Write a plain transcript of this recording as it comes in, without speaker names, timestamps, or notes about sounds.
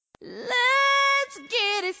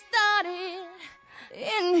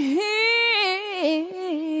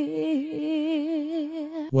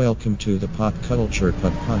Welcome to the Pop Culture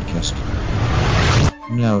Pub Podcast.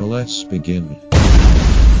 Now let's begin.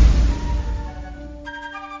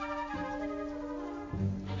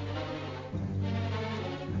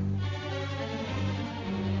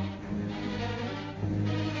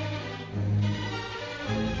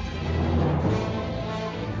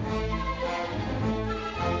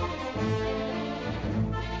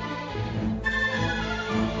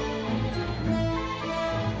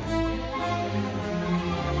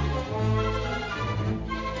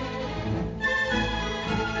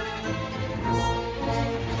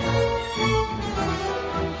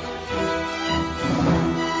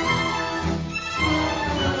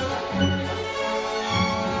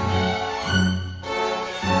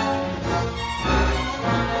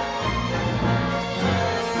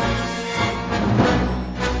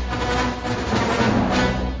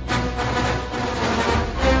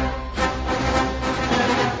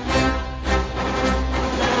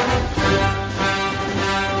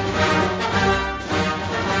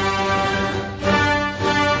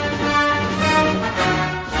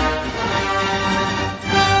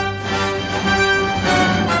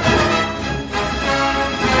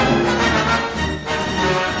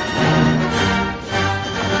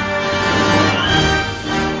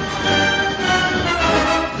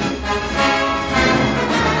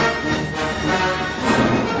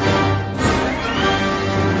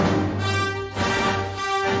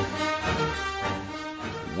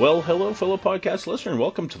 Well, hello, fellow podcast listener, and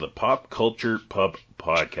welcome to the Pop Culture Pub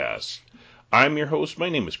Podcast. I'm your host. My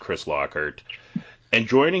name is Chris Lockhart, and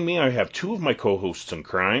joining me, I have two of my co-hosts in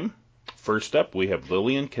crime. First up, we have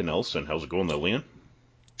Lillian Knelson. How's it going, Lillian?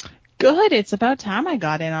 Good. It's about time I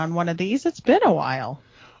got in on one of these. It's been a while.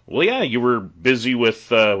 Well, yeah, you were busy with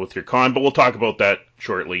your con, but we'll talk about that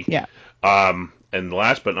shortly. Yeah. And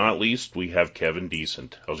last but not least, we have Kevin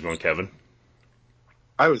Decent. How's it going, Kevin?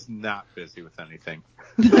 I was not busy with anything.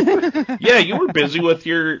 Yeah, you were busy with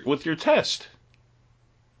your test.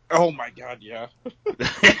 Oh my god, yeah.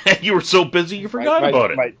 You were so busy you forgot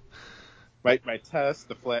about it. My test,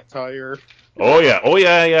 the flat tire. Oh yeah.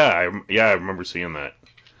 I remember seeing that.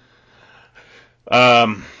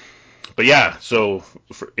 But yeah, so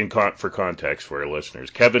for context for our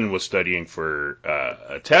listeners, Kevin was studying for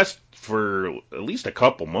a test for at least a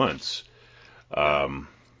couple months.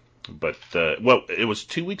 But it was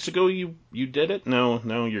 2 weeks ago you did it.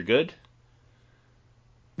 No, you're good.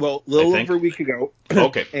 Well, a little over a week ago.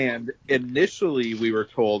 Okay. And initially we were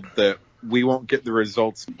told that we won't get the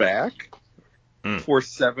results back for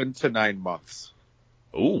 7 to 9 months.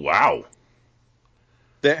 Oh, wow.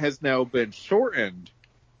 That has now been shortened,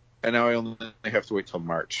 and now I only have to wait till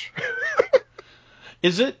March.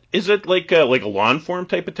 Is it like a long form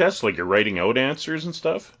type of test, like you're writing out answers and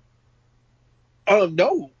stuff?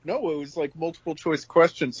 No, it was like multiple choice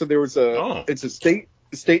questions. So there was it's a state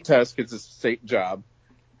test. It's a state job.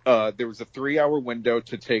 There was a 3-hour window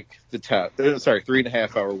to take the test.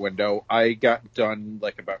 3.5 hour window. I got done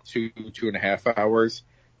like about 2.5 hours,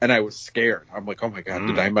 and I was scared. I'm like, oh my god,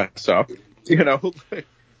 did I mess up?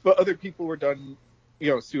 But other people were done,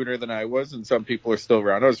 sooner than I was, and some people are still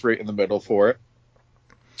around. I was right in the middle for it.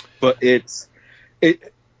 But it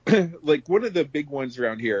like one of the big ones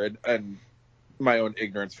around here, and my own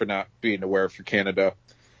ignorance for not being aware for Canada.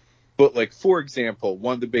 But, like, for example,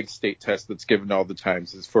 one of the big state tests that's given all the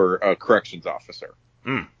times is for a corrections officer.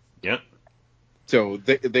 Yeah. So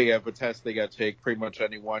they have a test they got to take. Pretty much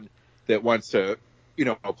anyone that wants to,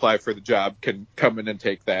 apply for the job can come in and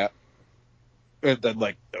take that. And then,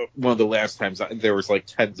 like, one of the last times, there was, like,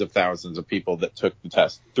 tens of thousands of people that took the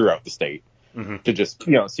test throughout the state to just,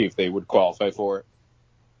 see if they would qualify for it.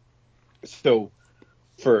 So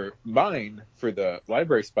for mine, for the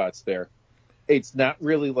library spots there, it's not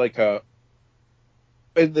really like and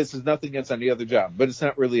this is nothing against any other job, but it's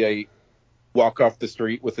not really a walk off the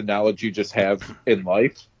street with the knowledge you just have in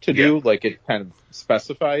life to do, like it kind of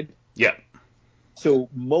specified. Yeah. So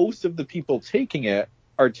most of the people taking it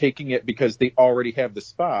are taking it because they already have the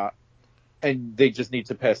spot, and they just need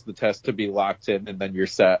to pass the test to be locked in, and then you're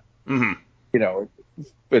set,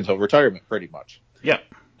 until retirement, pretty much. Yeah.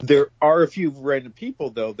 There are a few random people,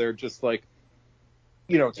 though. They're just like,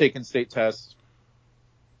 taking state tests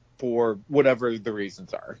for whatever the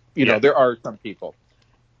reasons are. There are some people.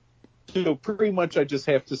 So pretty much I just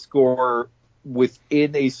have to score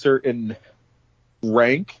within a certain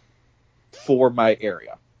rank for my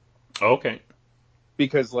area. Okay.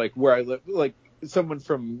 Because, like, where I live, like, someone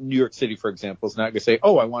from New York City, for example, is not going to say,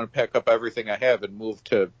 oh, I want to pack up everything I have and move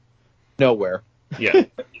to nowhere. Yeah.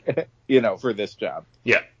 For this job.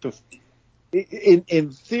 Yeah. So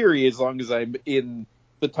in theory, as long as I'm in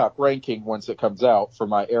the top ranking once it comes out for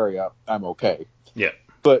my area, I'm okay. Yeah.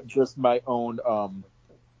 But just my own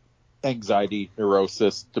anxiety,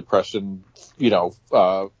 neurosis, depression,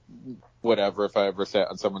 whatever. If I ever sat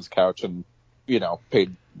on someone's couch and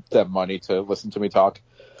paid them money to listen to me talk,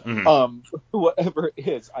 whatever it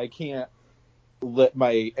is, I can't let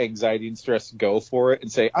my anxiety and stress go for it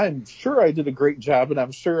and say, I'm sure I did a great job and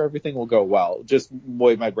I'm sure everything will go well. Just the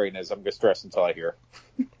way my brain is, I'm going to stress until I hear.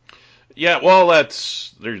 Yeah, well,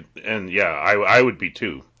 that's there, and yeah, I would be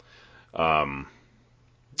too.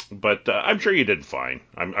 But I'm sure you did fine.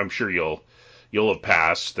 I'm sure you'll have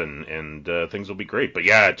passed and things will be great. But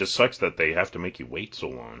yeah, it just sucks that they have to make you wait so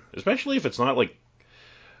long, especially if it's not like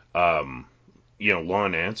law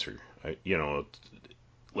and answer.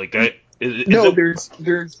 Like that.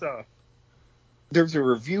 There's a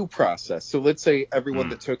review process. So let's say everyone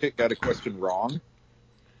that took it got a question wrong.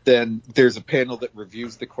 Then there's a panel that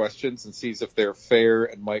reviews the questions and sees if they're fair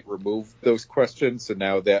and might remove those questions. So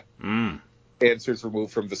now that answers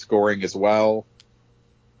removed from the scoring as well.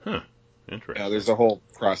 Huh. Interesting. There's a whole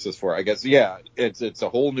process for it. I guess, yeah, it's a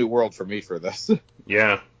whole new world for me for this.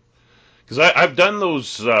 Yeah. Because I've done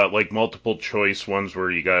those like multiple choice ones where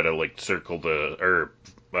you gotta like circle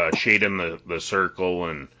shade in the circle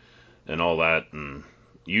and all that, and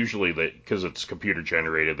usually because it's computer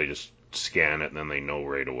generated, they just scan it and then they know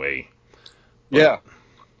right away. Yeah.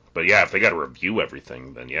 But yeah, if they got to review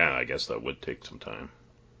everything, then yeah, I guess that would take some time.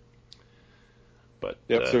 But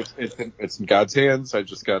yep, so it's in God's hands. I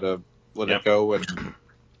just gotta let it go and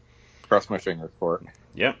cross my fingers for it.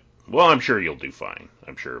 Yep. Well, I'm sure you'll do fine.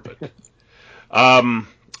 I'm sure of it.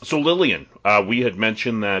 So Lillian, we had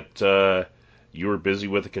mentioned that you were busy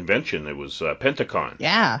with a convention. It was Pentacon.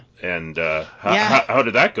 Yeah. And how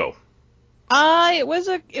did that go? It was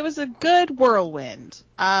a good whirlwind.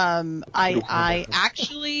 I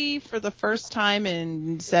actually, for the first time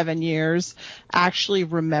in 7 years, actually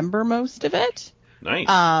remember most of it. Nice.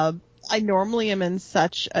 I normally am in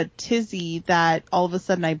such a tizzy that all of a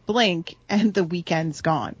sudden I blink and the weekend's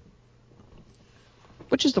gone,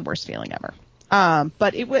 which is the worst feeling ever.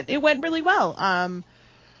 But it went really well.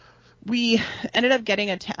 We ended up getting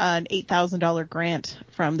an $8,000 grant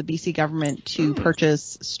from the BC government to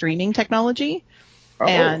purchase streaming technology. Oh.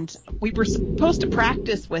 And we were supposed to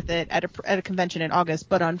practice with it at a convention in August,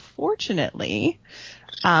 but unfortunately,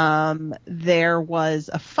 there was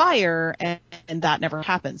a fire and that never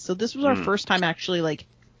happened. So this was our first time actually like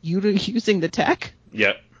using the tech.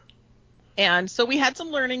 Yeah. And so we had some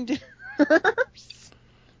learning to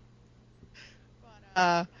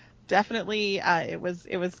but definitely it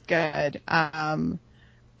was good.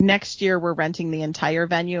 Next year we're renting the entire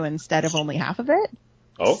venue instead of only half of it.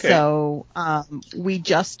 Okay. So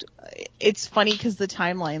it's funny because the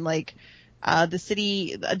timeline, like the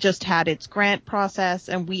city just had its grant process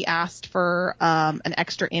and we asked for an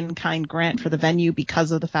extra in-kind grant for the venue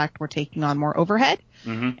because of the fact we're taking on more overhead.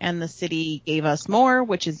 Mm-hmm. And the city gave us more,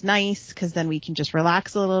 which is nice because then we can just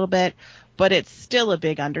relax a little bit. But it's still a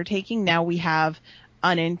big undertaking. Now we have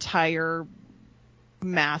an entire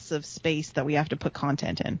massive space that we have to put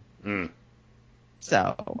content in. Mm.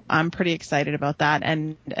 So I'm pretty excited about that.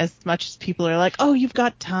 And as much as people are like, oh, you've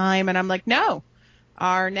got time. And I'm like, no,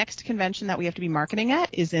 our next convention that we have to be marketing at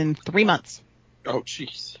is in 3 months. Oh,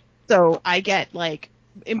 jeez. So I get like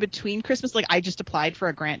in between Christmas, like I just applied for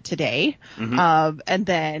a grant today. Mm-hmm. And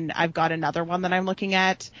then I've got another one that I'm looking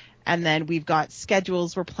at. And then we've got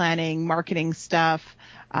schedules we're planning, marketing stuff,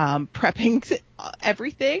 prepping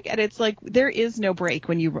everything. And it's like there is no break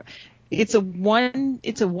when it's a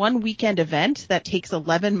one weekend event that takes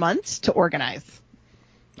 11 months to organize.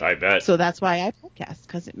 I bet. So that's why I podcast,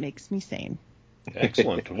 because it makes me sane.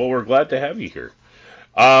 Excellent. Well, we're glad to have you here.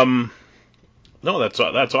 No, that's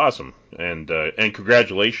awesome, and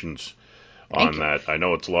congratulations on that. I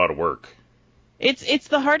know it's a lot of work. It's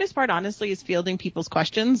the hardest part, honestly, is fielding people's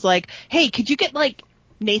questions. Like, hey, could you get like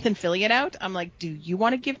Nathan Fillion out? I'm like, do you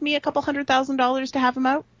want to give me $200,000 to have him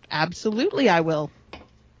out? Absolutely, I will.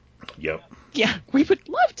 Yep. Yeah, we would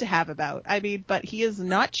love to have him out. I mean, but he is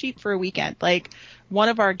not cheap for a weekend. Like, one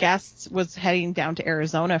of our guests was heading down to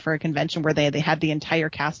Arizona for a convention where they had the entire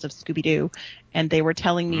cast of Scooby-Doo, and they were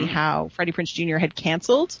telling me how Freddie Prinze Jr. had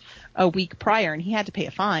canceled a week prior, and he had to pay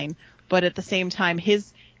a fine. But at the same time,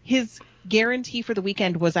 his guarantee for the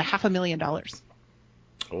weekend was $500,000.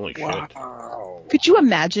 Holy shit. Wow. Could you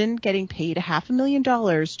imagine getting paid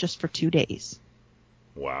 $500,000 just for 2 days?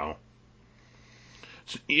 Wow.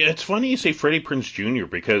 Yeah, it's funny you say Freddie Prinze Jr.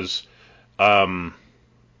 because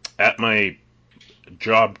at my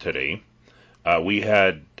job today, we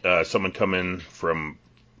had someone come in from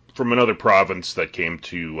another province that came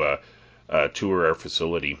to tour our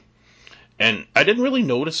facility. And I didn't really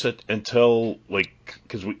notice it until, like,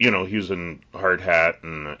 because, he was in hard hat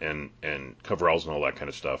and coveralls and all that kind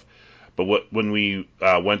of stuff. But when we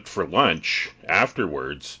went for lunch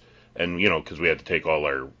afterwards, and, because we had to take all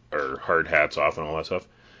our hard hats off and all that stuff,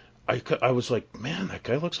 I was like, man, that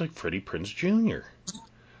guy looks like Freddie Prinze Jr.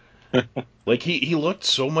 Like, he looked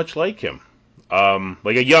so much like him.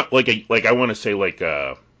 Like a young, I want to say, like,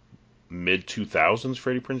 mid-2000s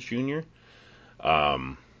Freddie Prinze Jr.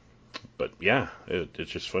 But yeah, it's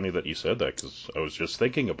just funny that you said that, because I was just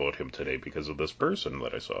thinking about him today because of this person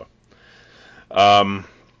that I saw.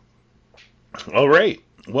 All right.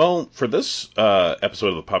 Well, for this episode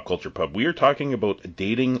of the Pop Culture Pub, we are talking about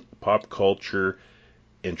dating pop culture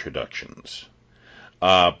introductions.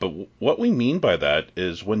 But what we mean by that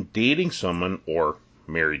is when dating someone or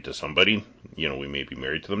married to somebody, we may be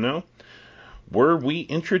married to them now, were we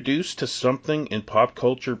introduced to something in pop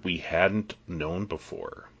culture we hadn't known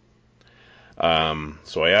before?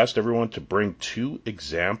 So I asked everyone to bring 2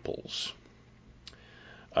 examples.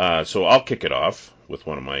 So I'll kick it off with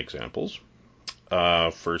one of my examples.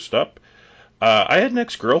 First up, I had an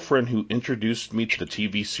ex-girlfriend who introduced me to the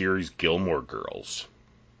TV series Gilmore Girls.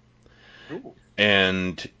 Ooh.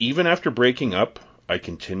 And even after breaking up, I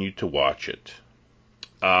continued to watch it.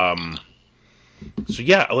 So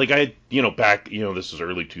yeah, like back, this is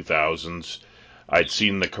early 2000s. I'd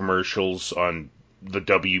seen the commercials on the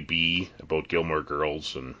WB about Gilmore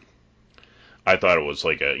Girls, and I thought it was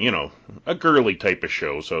like a girly type of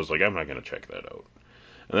show, so I was like, I'm not going to check that out.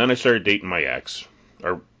 And then I started dating my ex,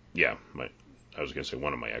 I was going to say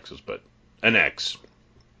one of my exes, but an ex.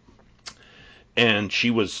 And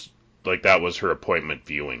she was, like, that was her appointment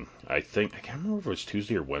viewing. I can't remember if it was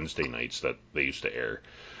Tuesday or Wednesday nights that they used to air.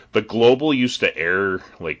 But Global used to air,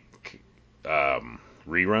 like,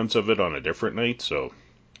 reruns of it on a different night, so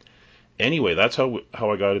anyway, that's how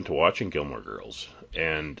I got into watching Gilmore Girls,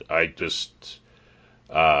 and I just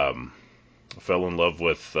fell in love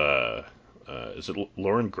with is it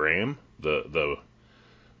Lauren Graham, the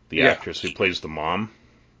actress who plays the mom?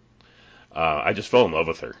 I just fell in love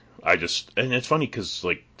with her. And it's funny because,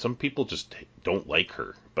 like, some people just don't like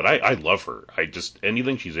her, but I love her.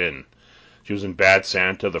 Anything she's in. She was in Bad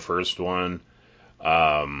Santa, the first one.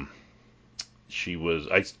 She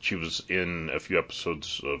was in a few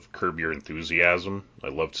episodes of Curb Your Enthusiasm. I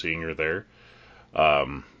loved seeing her there.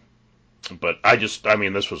 But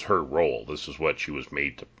this was her role. This is what she was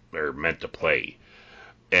meant to play.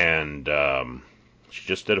 And she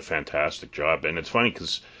just did a fantastic job. And it's funny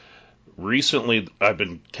because recently I've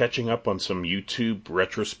been catching up on some YouTube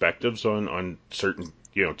retrospectives on certain,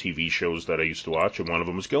 TV shows that I used to watch, and one of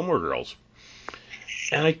them was Gilmore Girls.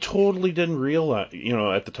 And I totally didn't realize,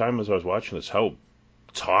 at the time as I was watching this, how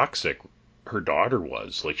toxic her daughter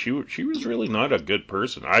was. Like, she was really not a good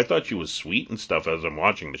person. I thought she was sweet and stuff as I'm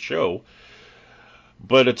watching the show,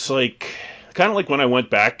 but it's like, kind of like when I went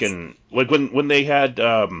back and, like, when they had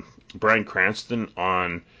Bryan Cranston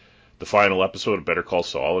on the final episode of Better Call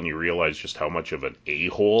Saul, and you realize just how much of an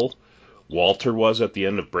a-hole Walter was at the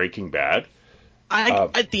end of Breaking Bad.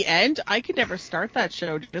 At the end, I could never start that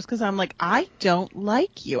show just because I'm like, I don't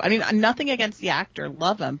like you. I mean, nothing against the actor,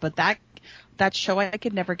 love him, but that show I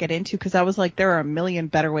could never get into because I was like, there are a million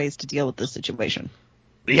better ways to deal with this situation.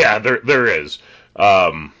 Yeah, there is.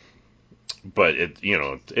 But it's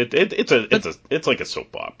like a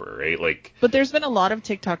soap opera, right? Like, but there's been a lot of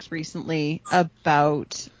TikToks recently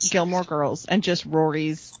about Gilmore Girls and just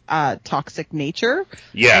Rory's toxic nature.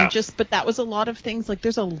 Yeah. But that was a lot of things. Like,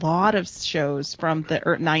 there's a lot of shows from the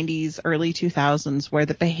 90s, early 2000s where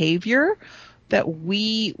the behavior that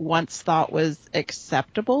we once thought was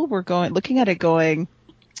acceptable, we're looking at it going,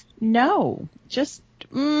 no, just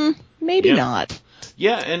maybe not.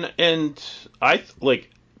 Yeah, and I like.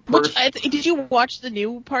 Did you watch the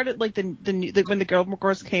new part of, like, when the Gilmore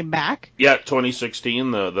Girls came back? Yeah,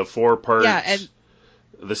 2016, the 4 parts. Yeah, and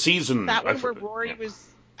the season. That one where Rory was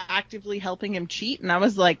actively helping him cheat, and I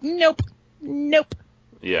was like, nope.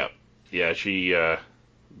 Yeah, she was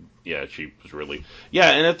really. Yeah,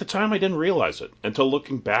 and at the time I didn't realize it until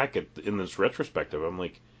looking back in this retrospective. I'm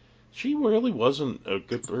like, she really wasn't a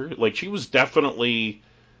good person. Like, she was definitely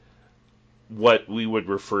what we would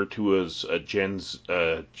refer to as a Gen Z,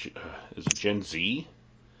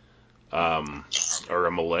 or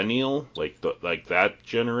a millennial, like that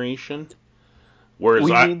generation. Whereas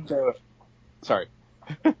sorry,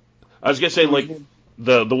 I was gonna say, like,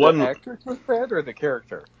 the one, the actress was bad or the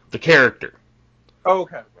character? The character. Oh,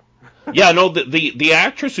 okay. Yeah, no, the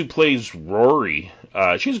actress who plays Rory,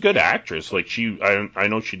 she's a good actress. Like, I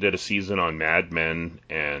know she did a season on Mad Men,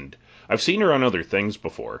 and I've seen her on other things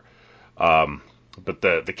before. But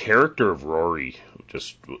the character of Rory,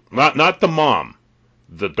 just not the mom,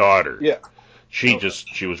 the daughter. Yeah. She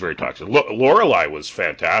was very toxic. Lorelai was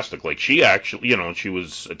fantastic. Like, she actually, she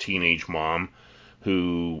was a teenage mom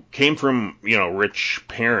who came from, rich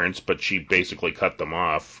parents, but she basically cut them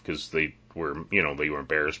off because they were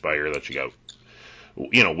embarrassed by her that she got,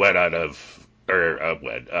 wet out of, or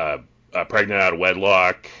pregnant out of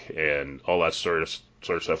wedlock and all that sort of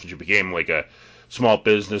stuff. And she became like a small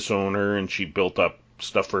business owner, and she built up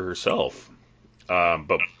stuff for herself.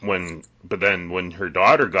 But then when her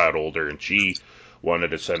daughter got older and she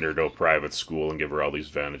wanted to send her to a private school and give her all these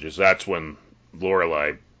advantages, that's when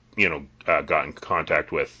Lorelai, got in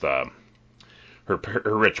contact with her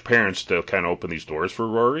rich parents to kind of open these doors for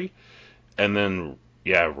Rory. And then,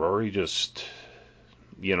 yeah, Rory just,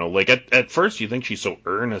 like at first you think she's so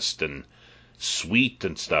earnest and sweet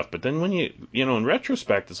and stuff, but then when in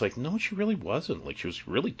retrospect, it's like, no, she really wasn't. Like, she was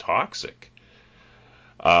really toxic.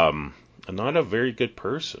 And not a very good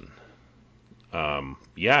person.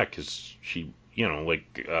 Yeah, because she,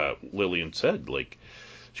 like Lillian said, like,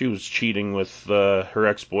 she was cheating with her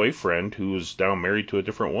ex-boyfriend, who was now married to a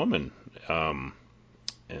different woman. And,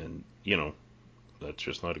 that's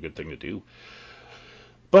just not a good thing to do.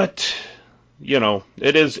 But,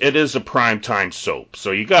 it is a primetime soap,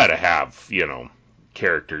 so you gotta have,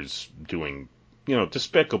 characters doing,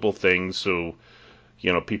 despicable things, so,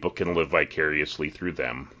 people can live vicariously through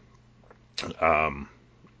them.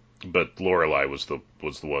 But Lorelai was the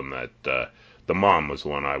one that the mom was the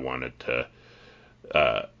one I wanted to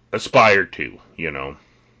aspire to,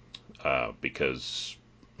 because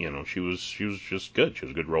she was just good. She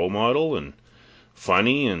was a good role model and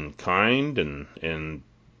funny and kind and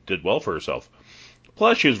did well for herself.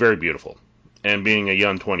 Plus, she was very beautiful. And being a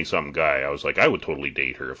young 20-something guy, I was like, I would totally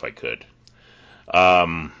date her if I could.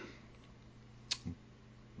 And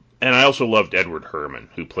I also loved Edward Herrmann,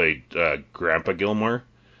 who played Grandpa Gilmore.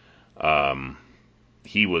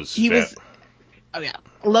 He was. Oh yeah,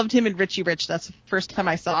 loved him in Richie Rich. That's the first time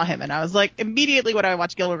I saw him, and I was like, immediately when I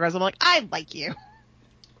watched Gilmore Girls, I'm like, I like you.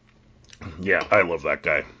 Yeah, I love that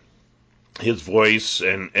guy. His voice,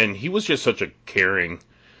 and he was just such a caring,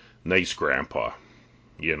 nice grandpa.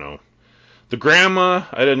 The grandma,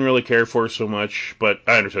 I didn't really care for so much, but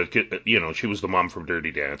I understood. She was the mom from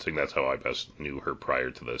Dirty Dancing. That's how I best knew her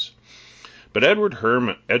prior to this. But Edward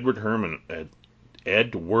Herrmann,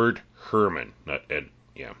 not Ed.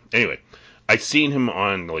 Yeah. Anyway, I've seen him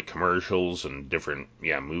on like commercials and different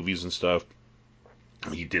movies and stuff.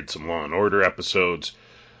 He did some Law and Order episodes.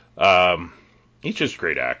 He's just a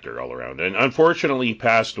great actor all around. And unfortunately, he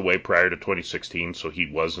passed away prior to 2016, so he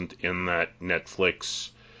wasn't in that Netflix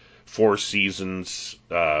 4 seasons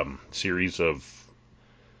series of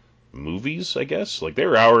movies, I guess. Like, they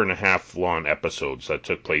were hour-and-a-half long episodes that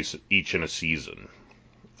took place each in a season.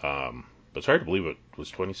 But it's hard to believe it was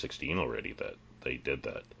 2016 already that they did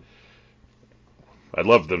that. I'd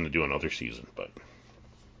love them to do another season, but...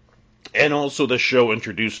 And also, the show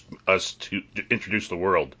introduced the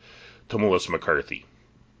world to Melissa McCarthy.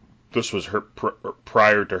 This was her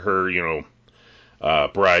prior to her,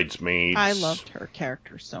 Bridesmaids. I loved her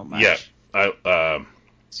character so much. Yeah,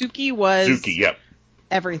 Suki was yep,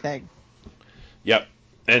 everything. Yep,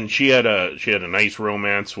 and she had a nice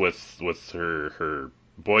romance with her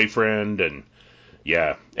boyfriend, and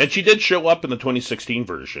and she did show up in the 2016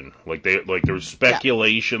 version. Like there was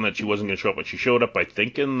speculation that she wasn't going to show up, but she showed up, I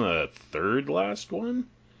think, in the third last one.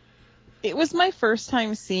 It was my first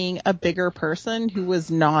time seeing a bigger person who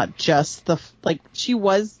was not just she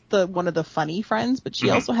was one of the funny friends, but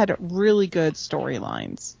she also had really good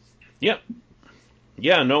storylines. Yep.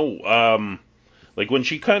 Yeah, no, like when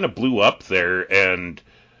she kind of blew up there and,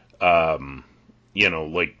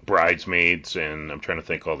 like Bridesmaids, and I'm trying to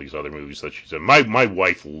think all these other movies that she's in. My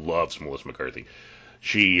wife loves Melissa McCarthy.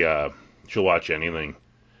 She'll watch anything.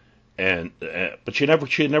 And, but she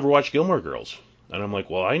had never watched Gilmore Girls. And I'm like,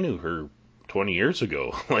 well, I knew her 20 years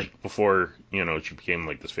ago, like before, she became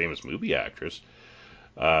like this famous movie actress.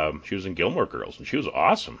 She was in Gilmore Girls, and she was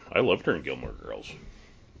awesome. I loved her in Gilmore Girls.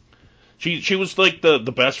 She was like the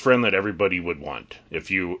best friend that everybody would want.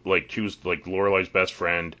 If you like, she was like Lorelai's best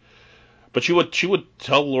friend. But she would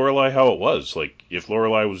tell Lorelai how it was. Like, if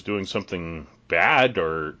Lorelai was doing something bad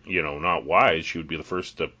or not wise, she would be the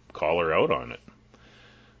first to call her out on it.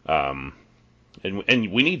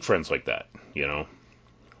 And we need friends like that,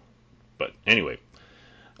 But anyway,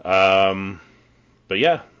 but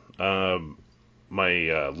yeah,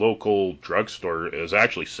 my local drugstore is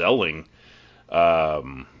actually selling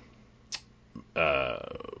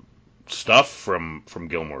stuff from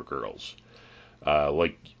Gilmore Girls.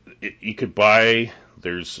 Like you could buy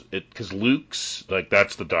because Luke's like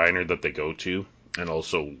that's the diner that they go to, and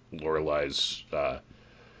also Lorelai's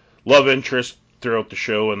love interest throughout the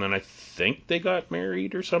show, and then I think they got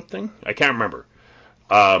married or something. I can't remember.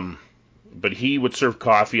 But he would serve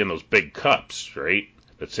coffee in those big cups, right?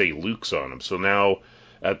 That say Luke's on them. So now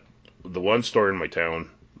at the one store in my town,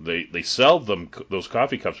 they sell them those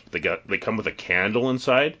coffee cups, but they come with a candle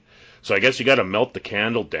inside. So I guess you got to melt the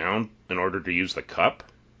candle down in order to use the cup.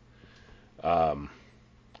 But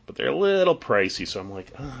they're a little pricey, so I'm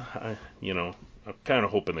like, I'm kind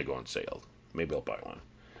of hoping they go on sale. Maybe I'll buy one.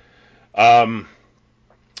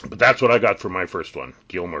 But that's what I got for my first one,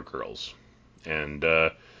 Gilmore Girls, and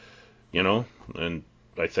and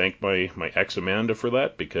I thank my ex Amanda for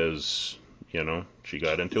that because she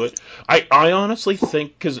got into it. I honestly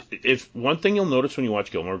think because if one thing you'll notice when you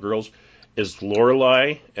watch Gilmore Girls is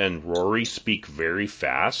Lorelai and Rory speak very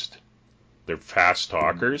fast. They're fast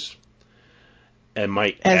talkers. And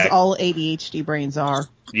all ADHD brains are.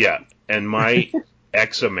 Yeah, and my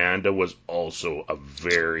ex Amanda was also a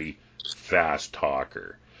very fast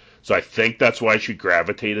talker. So I think that's why she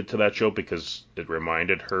gravitated to that show because it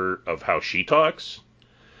reminded her of how she talks.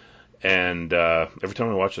 And every time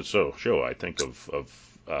I watch that show, I think of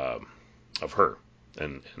her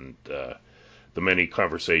and the many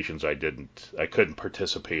conversations I couldn't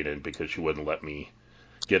participate in because she wouldn't let me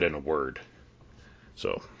get in a word.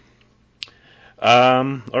 So.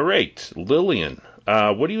 All right, Lillian,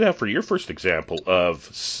 what do you have for your first example of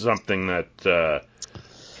something that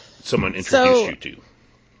someone introduced you to?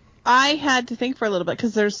 I had to think for a little bit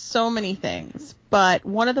because there's so many things, but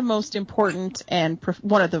one of the most important and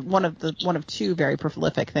one of two very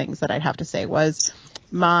prolific things that I'd have to say was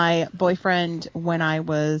my boyfriend when I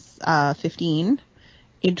was 15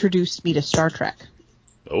 introduced me to Star Trek.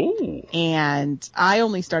 Oh. And I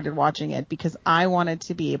only started watching it because I wanted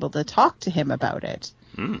to be able to talk to him about it.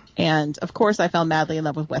 Mm. And of course I fell madly in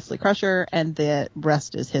love with Wesley Crusher and the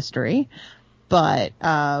rest is history. But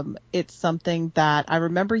it's something that I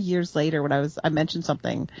remember years later when I mentioned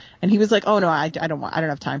something and he was like, "Oh no, I don't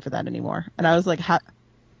have time for that anymore." And I was like, how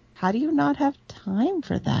do you not have time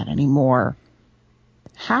for that anymore?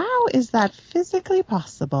 How is that physically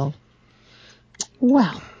possible?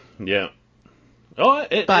 Well. Yeah. Oh,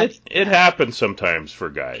 it happens sometimes for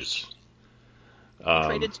guys. I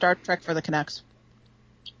traded Star Trek for the Canucks.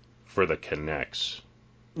 For the Canucks.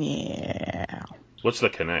 Yeah. What's the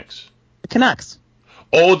Canucks? The Canucks.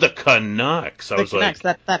 Oh, the Canucks. The Canucks,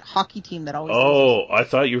 like that hockey team that always. Oh, I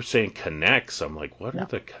thought you were saying Connects. I'm like, what are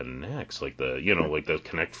the Connects? Like like the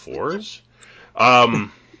Connect Fours.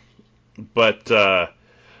 But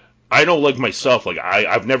I know, like myself, like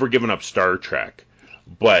I've never given up Star Trek,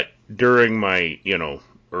 but during my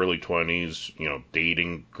early 20s,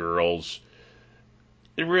 dating girls,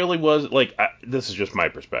 it really was like this is just my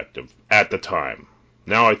perspective at the time.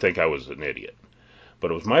 Now I think I was an idiot. But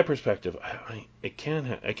it was my perspective. I can't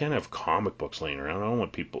have comic books laying around. I don't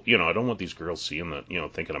want people, I don't want these girls seeing that,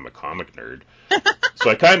 thinking I'm a comic nerd. So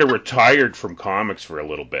I kind of retired from comics for a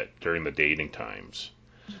little bit during the dating times.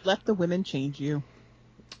 You let the women change you.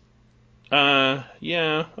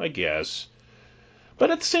 Yeah, I guess. But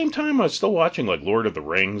at the same time, I was still watching like Lord of the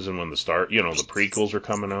Rings, and when the the prequels are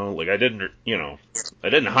coming out, like I didn't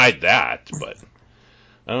hide that, but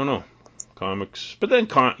I don't know, comics. But then,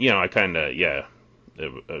 I kind of,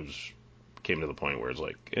 came to the point where it's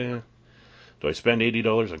like, do I spend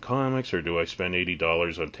 $80 on comics or do I spend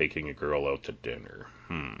 $80 on taking a girl out to dinner?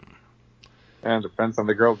 And depends on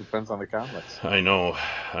the girl, depends on the comics. I know.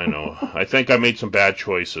 I think I made some bad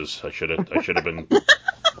choices. I should have been.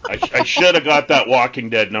 I should have got that Walking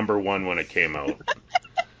Dead #1 when it came out.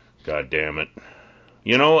 God damn it.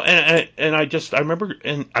 And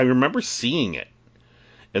I remember seeing it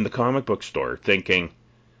in the comic book store, thinking,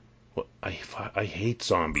 well, I hate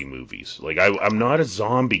zombie movies. Like I'm not a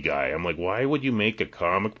zombie guy. I'm like, why would you make a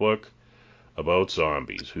comic book about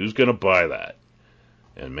zombies? Who's gonna buy that?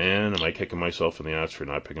 And man, am I kicking myself in the ass for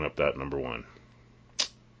not picking up that #1.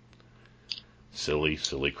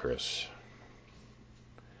 Silly Chris.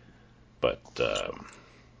 But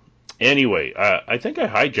anyway, I think I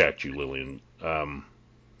hijacked you, Lillian. No,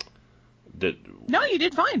 you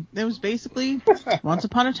did fine. It was basically once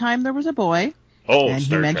upon a time there was a boy. Oh, and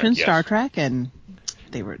Star he mentioned Trek, Star yes. Trek, and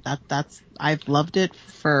they were that's I've loved it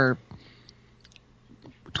for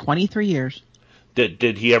 23 years.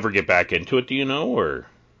 Did he ever get back into it? Do you know, or?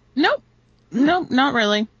 Nope, not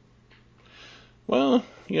really. Well,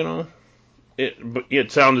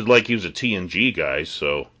 it sounded like he was a TNG guy,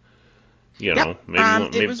 so maybe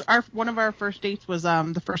It was one of our first dates was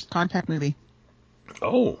the First Contact movie.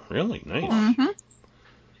 Oh, really? Nice. Mm-hmm.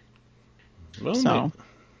 Well, So.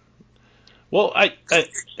 Well,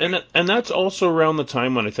 and that's also around the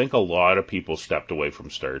time when I think a lot of people stepped away from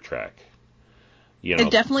Star Trek. You know,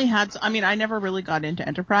 It definitely had. I mean, I never really got into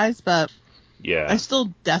Enterprise, but yeah, I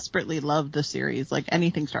still desperately love the series, like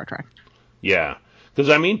anything Star Trek. yeah. Because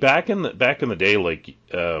I mean, back in the day, like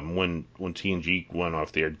when TNG went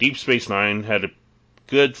off the air, Deep Space Nine had a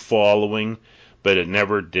good following, but it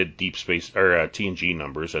never did Deep Space or TNG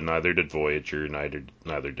numbers, and neither did Voyager,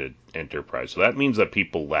 neither did Enterprise. So that means that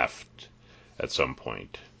people left at some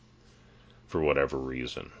point for whatever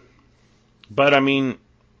reason. But I mean,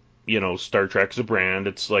 Star Trek's a brand.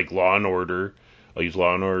 It's like Law and Order. I'll use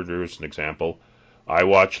Law and Order as an example. I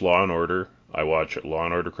watch Law and Order. I watch Law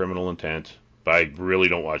and Order Criminal Intent, but I really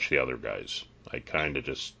don't watch the other guys. I kind of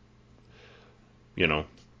just, you know,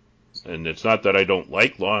 and it's not that I don't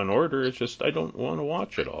like Law and Order. It's just I don't want to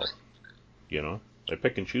watch it all. I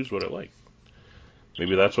pick and choose what I like.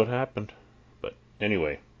 Maybe that's what happened. But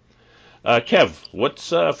anyway, Kev, what's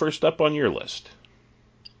first up on your list?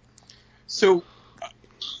 So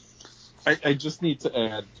I just need to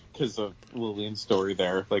add, because of Lillian's story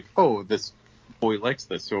there, like, oh, this boy likes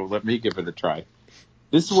this, so let me give it a try.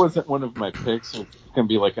 This wasn't one of my picks. It's going to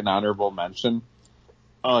be like an honorable mention.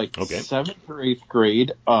 Like, Okay. 7th or 8th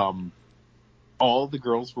grade, all the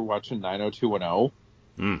girls were watching 90210.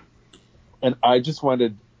 Mm. And I just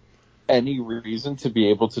wanted any reason to be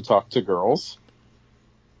able to talk to girls.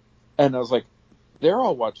 And I was like, they're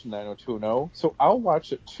all watching 90210, so I'll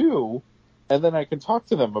watch it too, and then I can talk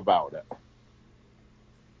to them about it.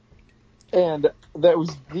 And that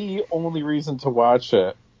was the only reason to watch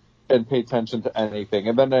it and pay attention to anything.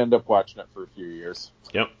 And then I ended up watching it for a few years.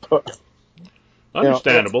 Yep. But,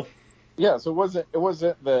 understandable. So it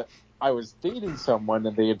wasn't that I was dating someone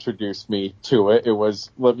and they introduced me to it. It was,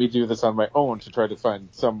 let me do this on my own to try to find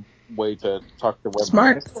some way to talk to women.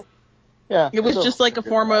 Smart. Yeah. It was just like a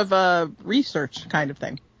form of research kind of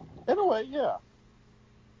thing. In a way, yeah.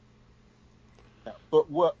 But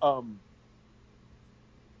what,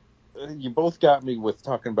 you both got me with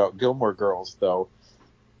talking about Gilmore Girls, though,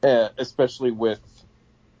 especially with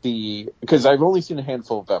because I've only seen a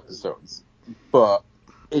handful of episodes, but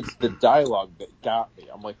it's the dialogue that got me.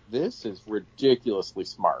 I'm like, this is ridiculously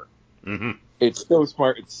smart. Mm-hmm. It's so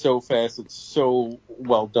smart. It's so fast. It's so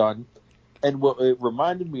well done. And what it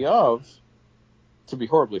reminded me of, to be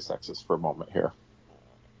horribly sexist for a moment here,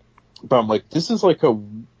 but I'm like, this is like a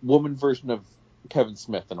woman version of Kevin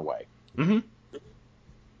Smith in a way. Mm-hmm.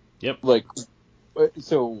 Yep. Like,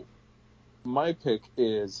 so my pick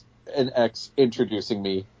is an ex introducing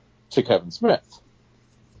me to Kevin Smith.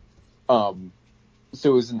 So it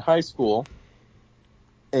was in high school,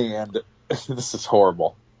 and this is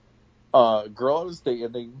horrible. Girl I was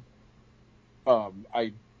dating,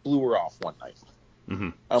 I blew her off one night. Mm-hmm.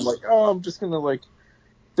 I'm like, oh, I'm just gonna like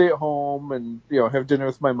stay at home and have dinner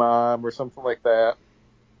with my mom or something like that.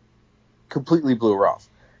 Completely blew her off,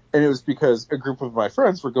 and it was because a group of my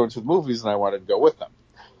friends were going to the movies and I wanted to go with them.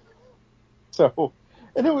 So,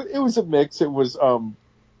 and it was a mix. It was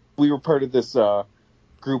we were part of this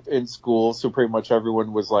group in school, so pretty much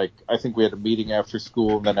everyone was like, I think we had a meeting after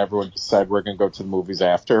school, and then everyone decided we're going to go to the movies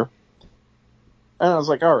after. And I was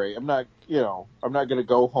like, all right, I'm not going to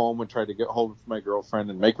go home and try to get hold of my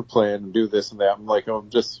girlfriend and make a plan and do this and that. I'm like,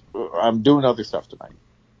 I'm doing other stuff tonight.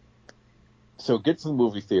 So get to the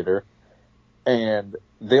movie theater, and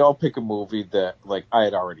they all pick a movie that like I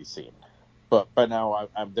had already seen. But by now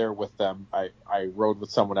I'm there with them. I rode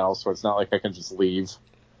with someone else, so it's not like I can just leave.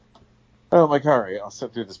 And I'm like, all right, I'll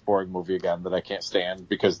sit through this boring movie again that I can't stand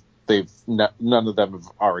because none of them have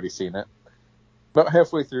already seen it. About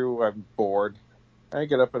halfway through, I'm bored. I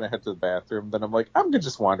get up and I head to the bathroom. Then I'm like, I'm going to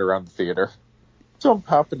just wander around the theater. So I'm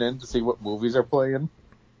popping in to see what movies are playing.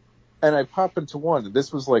 And I pop into one. And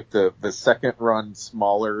this was like the second run,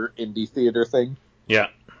 smaller indie theater thing. Yeah.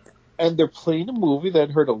 And they're playing a movie that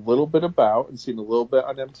I'd heard a little bit about and seen a little bit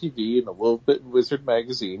on MTV and a little bit in Wizard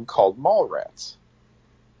Magazine called Mallrats.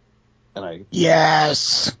 And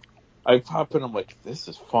Yes. I pop in, I'm like, this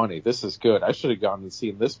is funny. This is good. I should have gone and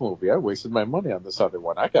seen this movie. I wasted my money on this other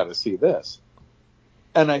one. I got to see this.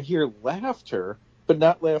 And I hear laughter, but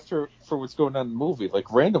not laughter for what's going on in the movie,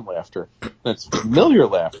 like random laughter. That's familiar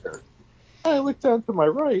laughter. And I look down to my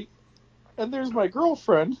right, and there's my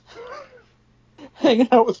girlfriend hanging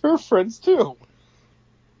out with her friends, too.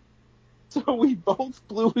 So we both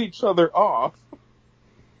blew each other off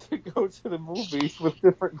to go to the movies with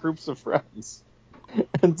different groups of friends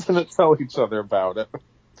and didn't tell each other about it.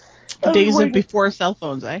 Days of before cell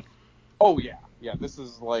phones, eh? Oh, yeah. Yeah, this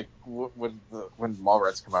is like when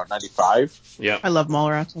Mallrats come out, 95. Yeah. I love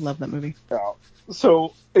Mallrats. I love that movie. Yeah.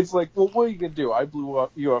 So it's like, well, what are you gonna do? I blew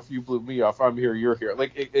you off, you blew me off. I'm here, you're here.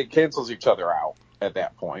 Like it cancels each other out at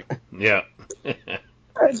that point. Yeah.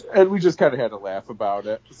 And we just kind of had to laugh about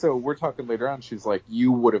it. So we're talking later on. She's like,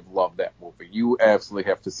 "You would have loved that movie. You absolutely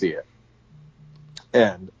have to see it."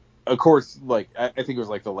 And of course, like I think it was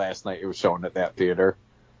like the last night it was shown at that theater.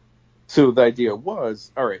 So the idea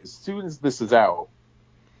was, all right, as soon as this is out,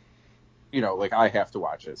 like I have to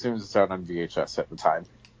watch it as soon as it's out on VHS at the time.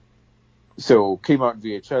 So came out in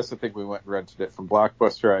VHS. I think we went and rented it from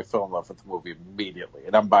Blockbuster. I fell in love with the movie immediately,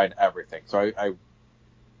 and I'm buying everything. So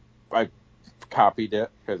I copied it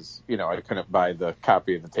because I couldn't buy the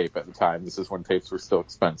copy of the tape at the time. This is when tapes were still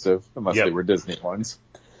expensive unless Yep. they were Disney ones.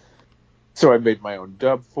 So I made my own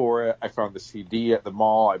dub for it. I found the CD at the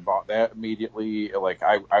mall. I bought that immediately. Like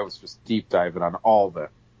I was just deep diving on all of it.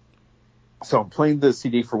 So I'm playing the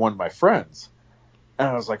CD for one of my friends, and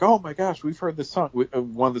I was like, "Oh my gosh, we've heard this song.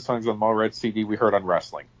 One of the songs on the Mallrats CD we heard on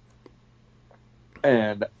wrestling."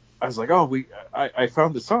 And I was like, "Oh, I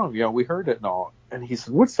found the song. We heard it and all." And he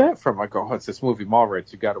said, "What's that from?" I go, "Oh, it's this movie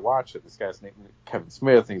Mallrats. You got to watch it. This guy's named Kevin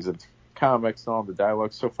Smith. And he's in comics and all. The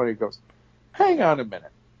dialogue's so funny." He goes, "Hang on a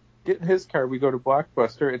minute." Get in his car. We go to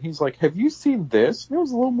Blockbuster, and he's like, "Have you seen this?" And it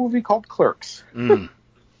was a little movie called Clerks. Mm.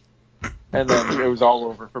 And then it was all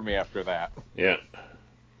over for me after that. Yeah.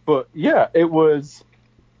 But yeah, it was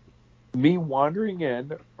me wandering in,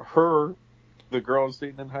 the girl I was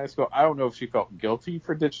dating in high school. I don't know if she felt guilty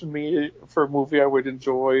for ditching me for a movie I would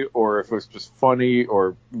enjoy, or if it was just funny,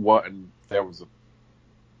 or what. And that was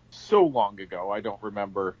so long ago, I don't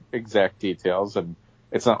remember exact details. And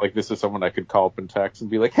it's not like this is someone I could call up and text and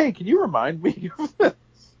be like, "Hey, can you remind me of this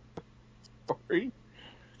story?"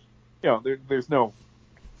 There's no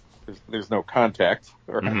contact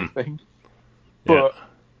or anything. But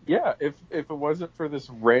yeah, if it wasn't for this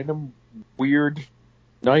random weird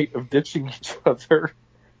night of ditching each other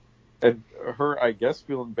and her, I guess,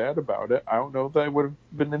 feeling bad about it, I don't know that I would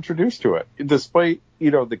have been introduced to it. Despite,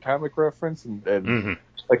 the comic reference and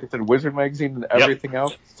like I said, Wizard magazine and everything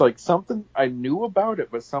else. It's like something I knew about it,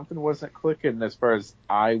 but something wasn't clicking as far as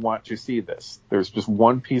I want to see this. There's just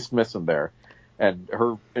one piece missing there. And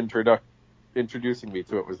her introducing me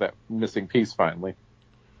to it was that missing piece finally.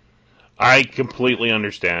 I completely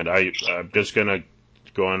understand. I'm just going to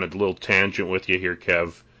go on a little tangent with you here,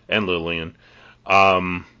 Kev and Lillian.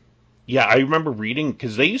 Yeah, I remember reading,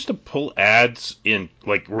 because they used to pull ads in,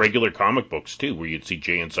 like, regular comic books, too, where you'd see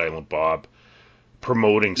Jay and Silent Bob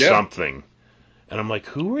promoting something. And I'm like,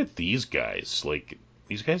 who are these guys? Like,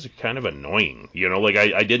 these guys are kind of annoying. Like,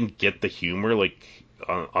 I didn't get the humor, like,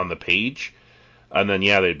 on the page. And then,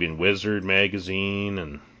 yeah, they'd be in Wizard magazine,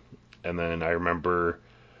 and then I remember,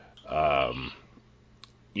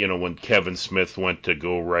 when Kevin Smith went to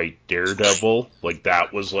go write Daredevil, like,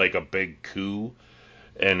 that was, like, a big coup.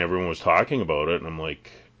 And everyone was talking about it, and I'm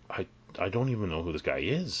like, I don't even know who this guy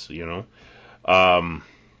is. And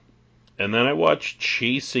then I watched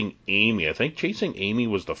Chasing Amy. I think Chasing Amy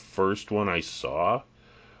was the first one I saw,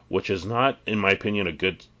 which is not, in my opinion, a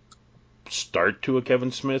good start to a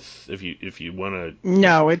Kevin Smith. If you want to,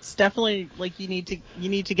 no, it's definitely like you need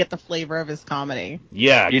to get the flavor of his comedy.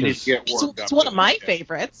 Yeah, you need to get warmed up. It's one of my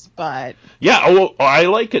favorites, but yeah, oh, I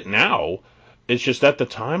like it now. It's just at the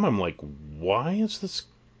time I'm like, why is this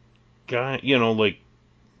guy, like,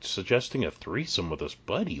 suggesting a threesome with his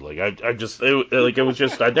buddy? Like, it was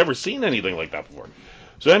just, I'd never seen anything like that before.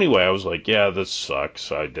 So anyway, I was like, yeah, this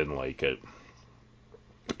sucks. I didn't like it.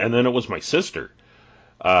 And then it was my sister,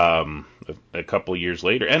 a couple of years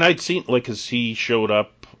later, and I'd seen, like, cause he showed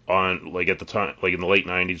up on, like, at the time, like, in the late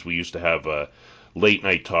 '90s, we used to have a late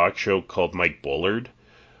night talk show called Mike Bullard.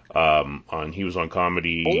 He was on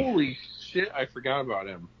comedy. Holy shit, I forgot about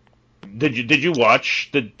him. Did you watch,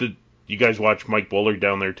 did you guys watch Mike Bullard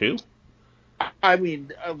down there too? I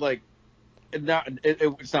mean, like, it's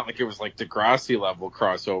not like it was like Degrassi level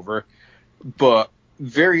crossover, but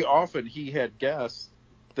very often he had guests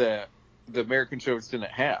that the American shows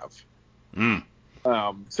didn't have.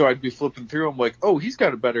 So I'd be flipping through. I'm like, oh, he's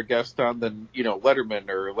got a better guest on than Letterman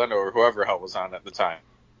or Leno or whoever hell was on at the time.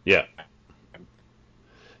 Yeah.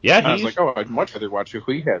 Yeah, I was like, oh, I'd much rather watch who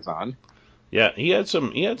he has on. Yeah, he had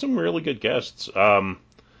some really good guests.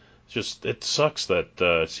 Just it sucks that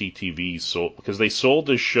CTV sold, because they sold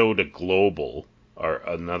this show to Global, or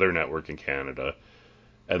another network in Canada,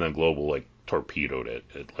 and then Global, like, torpedoed it.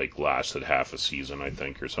 It, like, lasted half a season, I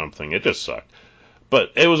think, or something. It just sucked.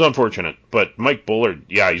 But it was unfortunate. But Mike Bullard,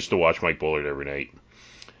 yeah, I used to watch Mike Bullard every night.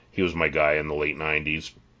 He was my guy in the late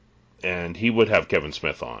 '90s, and he would have Kevin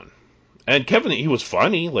Smith on. And Kevin, he was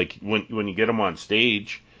funny. Like when you get him on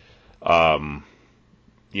stage,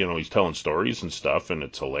 he's telling stories and stuff, and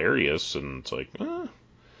it's hilarious. And it's like,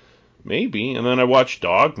 maybe. And then I watched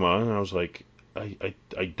Dogma, and I was like, I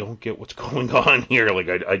don't get what's going on here. Like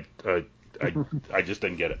I just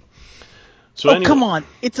didn't get it. So anyway, come on,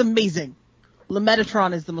 it's amazing. Le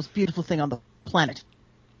Metatron is the most beautiful thing on the planet.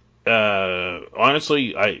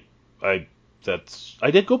 Honestly, I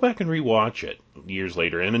did go back and rewatch it years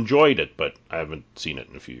later and enjoyed it, but I haven't seen it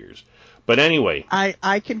in a few years. But anyway,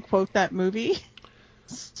 I can quote that movie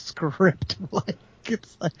script like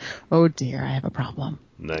it's like, oh dear, I have a problem.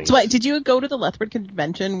 Nice. So, did you go to the Lethbridge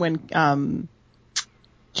convention when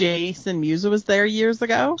Jason Mewes was there years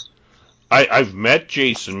ago? I've met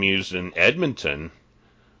Jason Mewes in Edmonton.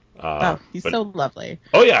 He's so lovely.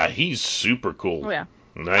 Oh yeah, he's super cool. Oh yeah.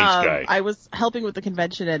 Nice guy. I was helping with the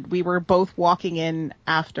convention, and we were both walking in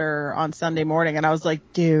after on Sunday morning, and I was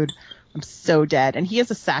like, dude, I'm so dead. And he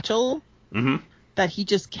has a satchel that he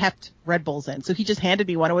just kept Red Bulls in. So he just handed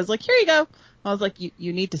me one. I was like, here you go. I was like,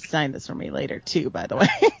 you need to sign this for me later, too, by the way.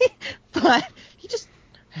 But he just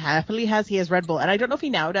happily he has Red Bull. And I don't know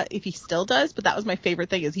if he still does, but that was my favorite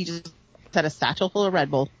thing, is he just had a satchel full of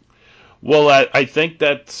Red Bull. Well, I think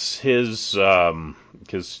that's his,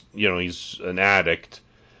 because, he's an addict.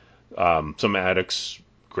 Some addicts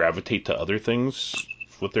gravitate to other things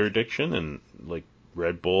with their addiction, and like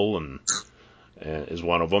Red Bull and is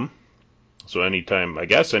one of them. So anytime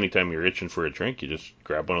you're itching for a drink, you just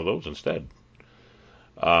grab one of those instead.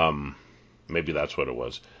 Maybe that's what it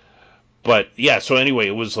was. But yeah, so anyway,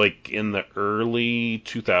 it was like in the early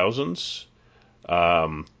 2000s,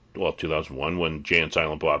 2001, when Jay and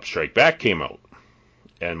Silent Bob Strike Back came out,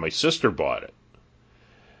 and my sister bought it.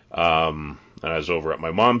 And I was over at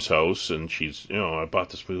my mom's house, and she's, I bought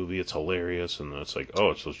this movie, it's hilarious, and it's like,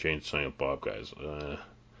 oh, it's those Jay and Silent Bob guys.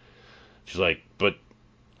 She's like, but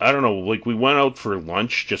I don't know, like we went out for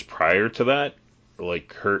lunch just prior to that,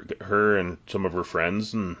 like her and some of her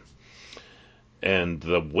friends, and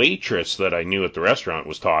the waitress that I knew at the restaurant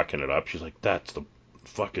was talking it up. She's like, that's the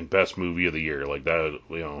fucking best movie of the year. Like that,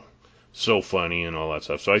 so funny and all that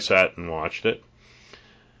stuff. So I sat and watched it.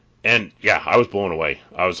 And yeah, I was blown away.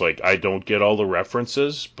 I was like, I don't get all the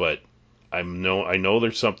references, but I know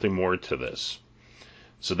there's something more to this.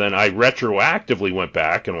 So then I retroactively went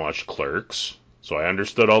back and watched Clerks. So I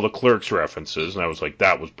understood all the Clerks references, and I was like,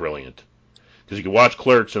 that was brilliant. Because you could watch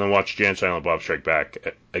Clerks and then watch Jay and Silent Bob Strike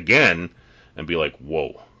Back again and be like,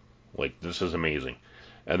 whoa, like this is amazing.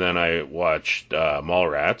 And then I watched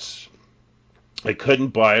Mallrats. I couldn't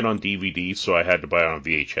buy it on DVD, so I had to buy it on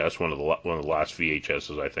VHS. One of the last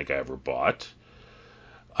VHSs I think I ever bought.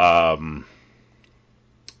 And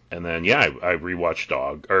then I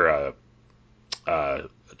rewatched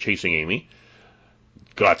Chasing Amy.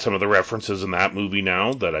 Got some of the references in that movie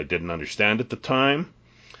now that I didn't understand at the time.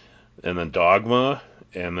 And then Dogma,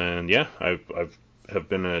 and then I've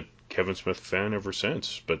been a Kevin Smith fan ever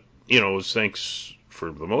since. But it was thanks for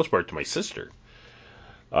the most part to my sister.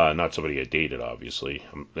 Not somebody I dated, obviously.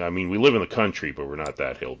 I mean, we live in the country, but we're not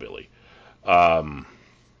that hillbilly. And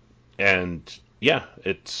yeah,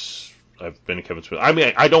 I've been a Kevin Smith. I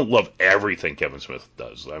mean, I don't love everything Kevin Smith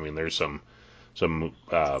does. I mean, there's some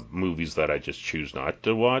movies that I just choose not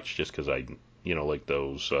to watch just because like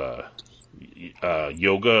those Yoga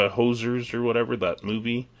Hosers or whatever, that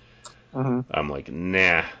movie. I'm like,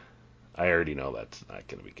 nah. I already know that's not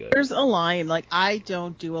going to be good. There's a line, like, I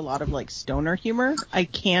don't do a lot of, like, stoner humor. I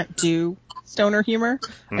can't do stoner humor.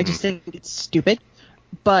 I just think it's stupid.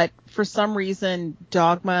 But for some reason,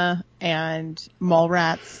 Dogma and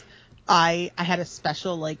Mallrats, I had a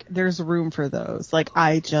special, like, there's room for those. Like,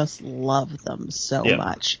 I just love them so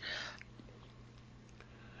much.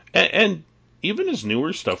 And even his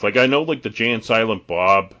newer stuff, like, I know, like, the Jay and Silent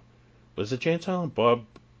Bob, was it Jay and Silent Bob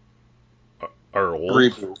are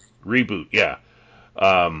old? Reboot, yeah.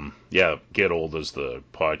 Get Old as the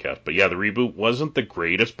podcast. But yeah, the reboot wasn't the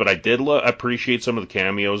greatest, but I did appreciate some of the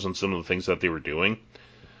cameos and some of the things that they were doing.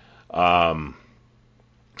 But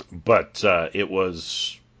it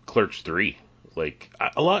was Clerks 3. Like,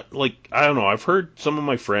 a lot, like, I don't know, I've heard some of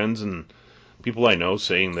my friends and people I know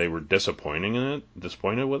saying they were disappointed with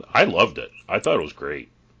it. I loved it. I thought it was great.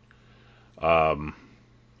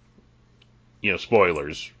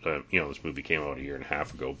 Spoilers, this movie came out a year and a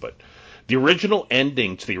half ago, but the original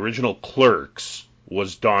ending to the original Clerks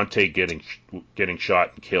was Dante getting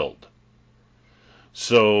shot and killed.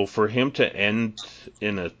 So for him to end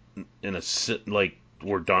in a like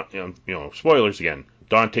where spoilers again,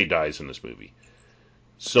 Dante dies in this movie.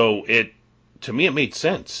 So to me it made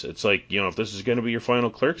sense. It's like, if this is going to be your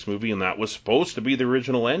final Clerks movie and that was supposed to be the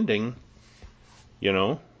original ending, you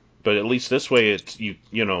know. But at least this way, it's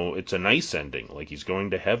it's a nice ending. Like he's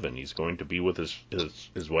going to heaven. He's going to be with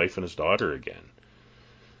his wife and his daughter again.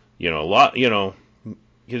 A lot,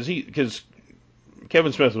 because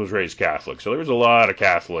Kevin Smith was raised Catholic, so there was a lot of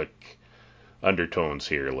Catholic undertones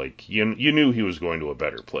here. Like you knew he was going to a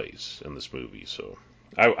better place in this movie, so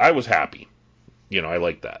I was happy. I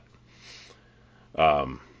like that.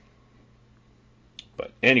 But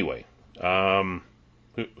anyway, who are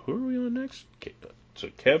we on next? So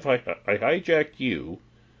Kev, I hijacked you,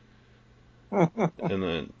 and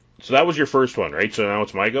then so that was your first one, right? So now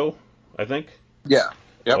it's my go, I think. Yeah.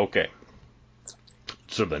 Yep. Okay.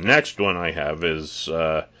 So the next one I have is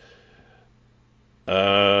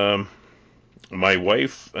my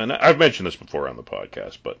wife, and I've mentioned this before on the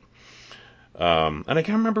podcast, but and I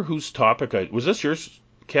can't remember whose topic was this yours,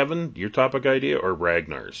 Kevin? Your topic idea or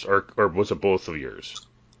Ragnar's, or was it both of yours?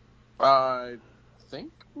 I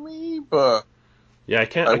think me, but yeah, I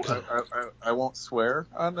can't. I won't swear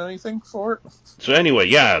on anything for it. So anyway,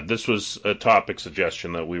 yeah, this was a topic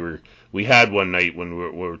suggestion that we had one night when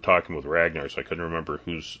we were talking with Ragnar, so I couldn't remember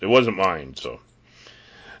whose. It wasn't mine, so.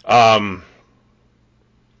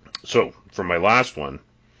 So for my last one,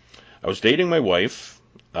 I was dating my wife.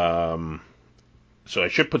 So I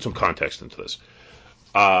should put some context into this.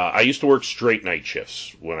 I used to work straight night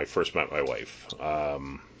shifts when I first met my wife.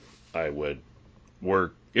 I would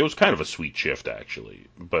work. It was kind of a sweet shift actually,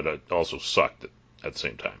 but it also sucked at the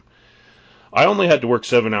same time. I only had to work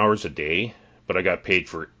 7 hours a day, but I got paid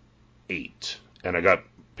for 8, and I got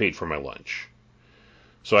paid for my lunch.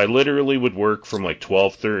 So I literally would work from like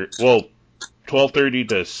 12:30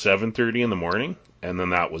 to 7:30 in the morning, and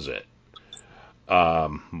then that was it.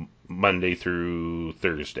 Monday through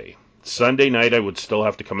Thursday. Sunday night I would still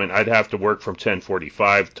have to come in. I'd have to work from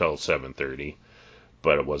 10:45 till 7:30,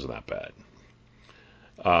 but it wasn't that bad.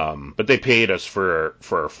 But they paid us for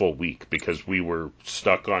our full week because we were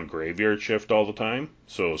stuck on graveyard shift all the time.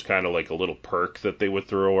 So it was kind of like a little perk that they would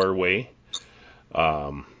throw our way,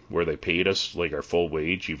 where they paid us like our full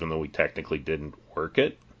wage, even though we technically didn't work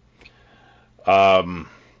it.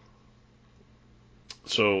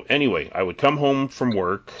 So anyway, I would come home from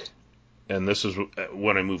work, and this is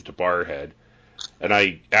when I moved to Barhead, and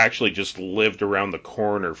I actually just lived around the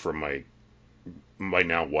corner from my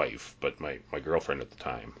now wife, but my girlfriend at the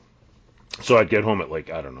time. So I'd get home at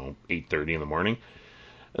like, I don't know, 8:30 in the morning,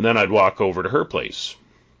 and then I'd walk over to her place.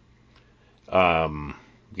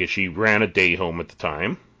 Because she ran a day home at the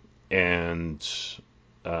time, and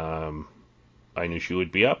I knew she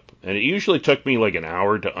would be up. And it usually took me like an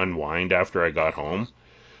hour to unwind after I got home.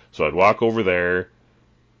 So I'd walk over there,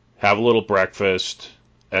 have a little breakfast,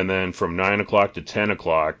 and then from 9 o'clock to 10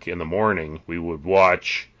 o'clock in the morning, we would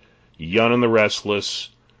watch Young and the Restless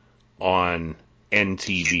on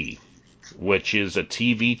NTV, which is a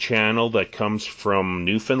TV channel that comes from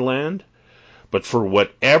Newfoundland. But for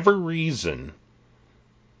whatever reason,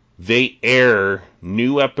 they air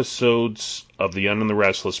new episodes of The Young and the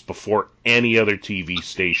Restless before any other TV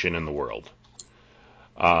station in the world.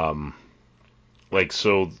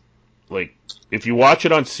 Like, if you watch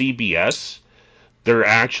it on CBS, they're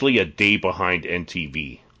actually a day behind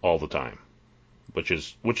NTV all the time, which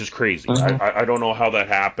is crazy. Mm-hmm. I don't know how that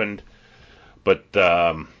happened, but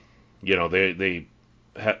they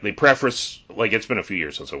preface, like, it's been a few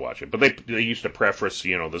years since I watched it, but they used to preface,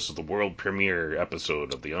 this is the world premiere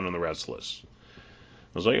episode of The Young and the Restless.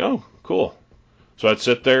 I was like, oh, cool. So I'd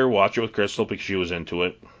sit there, watch it with Crystal because she was into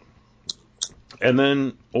it. And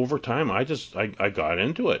then over time, I got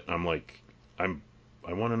into it. I'm like, I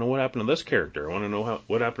want to know what happened to this character. I want to know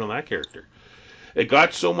what happened to that character. It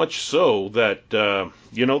got so much so that,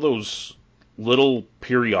 those little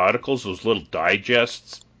periodicals, those little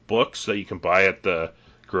digests books that you can buy at the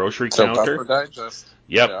grocery counter. Soap Opera Digest.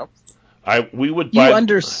 Yep. We would buy. You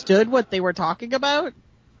understood what they were talking about?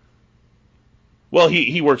 Well,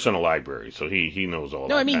 he works in a library, so he knows all that.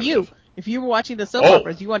 No, I mean kind you. of stuff. If you were watching the soap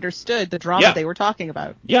operas, you understood the drama they were talking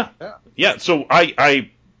about. Yeah. So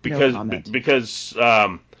because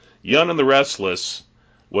Young and the Restless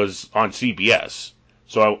was on CBS,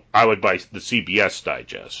 so I would buy the CBS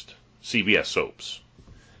Digest, CBS soaps.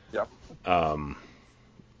 Yep. And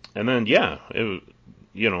then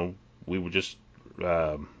we would just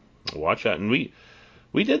watch that, and we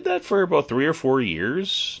did that for about 3 or 4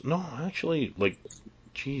 years. No, actually,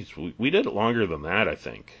 we did it longer than that, I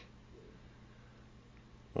think.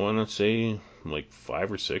 I want to say like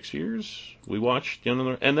 5 or 6 years we watched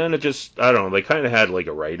and then it just, I don't know, they kind of had like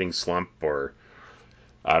a writing slump, or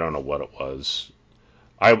I don't know what it was.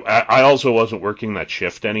 I also wasn't working that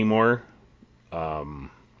shift anymore,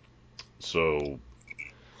 so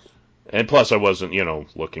And plus, I wasn't,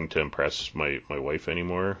 looking to impress my wife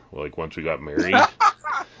anymore. Like, once we got married.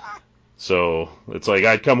 So, it's like,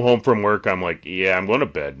 I'd come home from work, I'm like, yeah, I'm going to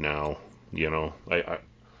bed now. I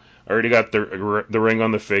already got the ring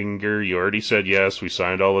on the finger. You already said yes. We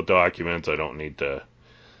signed all the documents. I don't need to,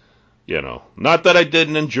 Not that I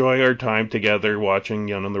didn't enjoy our time together watching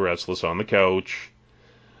Young and the Restless on the couch,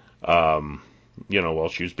 while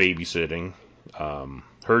she was babysitting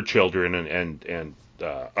her children and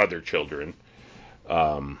other children.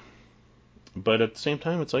 But at the same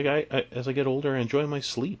time, it's like as I get older, I enjoy my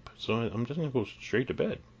sleep. So I'm just going to go straight to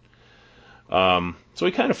bed. So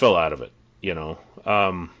we kind of fell out of it,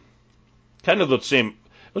 kind of the same.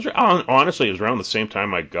 Honestly, it was around the same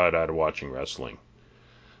time I got out of watching wrestling.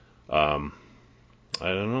 I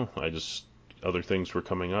don't know. Other things were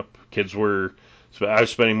coming up. I was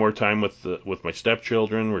spending more time with my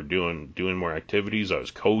stepchildren. We're doing more activities. I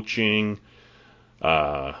was coaching,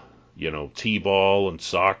 t-ball and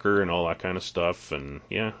soccer and all that kind of stuff. And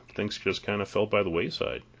yeah, things just kind of fell by the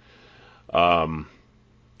wayside.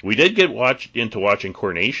 We did get into watching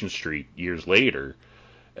Coronation Street years later,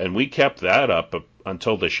 and we kept that up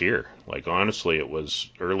until this year. Like, honestly, it was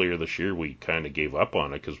earlier this year we kind of gave up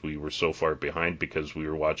on it because we were so far behind because we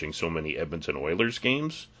were watching so many Edmonton Oilers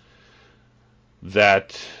games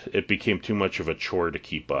that it became too much of a chore to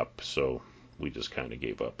keep up. So we just kind of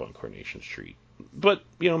gave up on Coronation Street. But,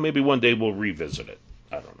 maybe one day we'll revisit it.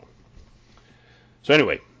 I don't know. So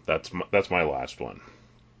anyway, that's my last one.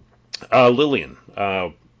 Lillian,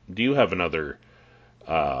 do you have another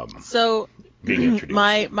so being introduced?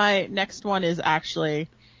 My next one is actually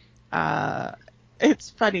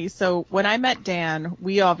it's funny. So when I met Dan,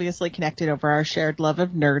 we obviously connected over our shared love of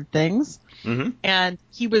nerd things. Mm-hmm. And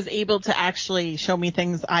he was able to actually show me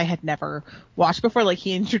things I had never watched before. Like,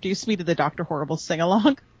 he introduced me to the Dr. Horrible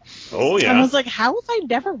sing-along. Oh, yeah. And I was like, how have I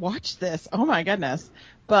never watched this? Oh, my goodness.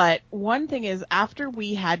 But one thing is, after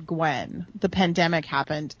we had Gwen, the pandemic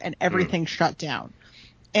happened and everything shut down.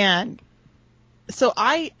 And so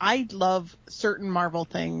I love certain Marvel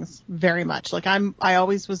things very much. Like, I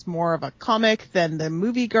always was more of a comic than the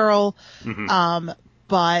movie girl. Mm-hmm.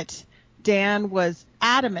 But Dan was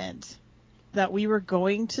adamant that we were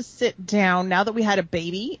going to sit down now that we had a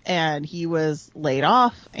baby and he was laid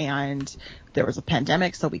off and there was a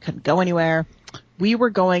pandemic, so we couldn't go anywhere. We were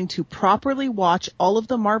going to properly watch all of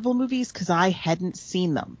the Marvel movies because I hadn't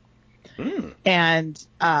seen them. And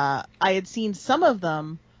I had seen some of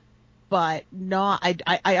them, but not.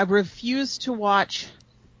 I refused to watch.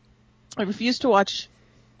 Which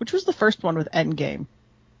was the first one with Endgame?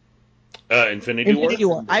 Infinity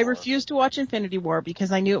War? I refused to watch Infinity War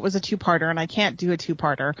because I knew it was a two-parter, and I can't do a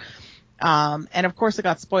two-parter. And of course it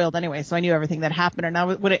got spoiled anyway, so I knew everything that happened.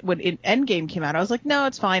 And when Endgame came out, I was like, no,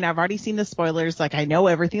 it's fine. I've already seen the spoilers. Like, I know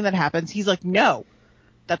everything that happens. He's like, no,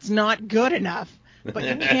 that's not good enough. But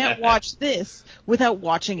you can't watch this without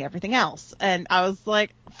watching everything else. And I was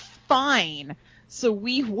like, fine. So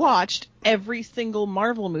we watched every single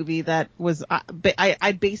Marvel movie that was,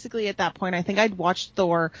 I basically at that point, I think I'd watched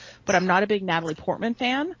Thor, but I'm not a big Natalie Portman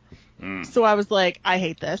fan. So I was like, I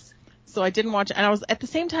hate this. So I didn't watch it. And I was, at the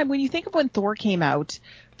same time, when you think of when Thor came out,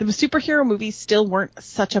 the superhero movies still weren't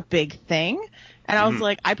such a big thing. And I was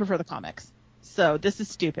like, I prefer the comics. So this is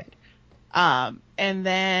stupid. And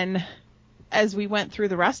then as we went through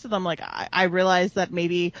the rest of them, like, I realized that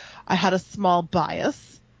maybe I had a small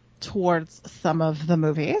bias towards some of the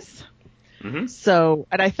movies. So,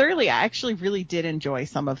 and I actually really did enjoy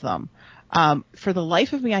some of them. For the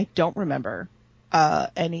life of me, I don't remember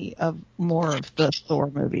any of more of the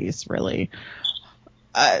Thor movies really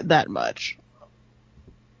that much.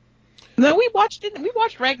 No, we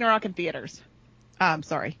watched Ragnarok in theaters.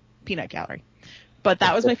 Sorry, Peanut Gallery. But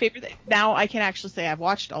that was my favorite. Now I can actually say I've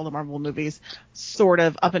watched all the Marvel movies sort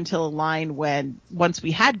of up until a line when once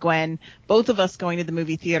we had Gwen, both of us going to the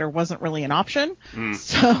movie theater wasn't really an option.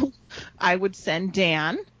 So I would send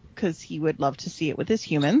Dan because he would love to see it with his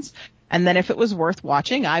humans. And then if it was worth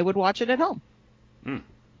watching, I would watch it at home.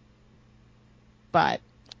 But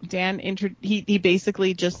Dan, he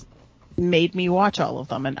basically just made me watch all of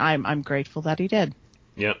them. And I'm grateful that he did.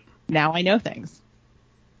 Yep. Now I know things.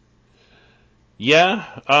 Yeah,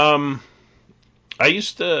 I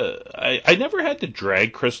never had to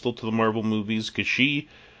drag Crystal to the Marvel movies because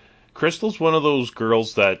Crystal's one of those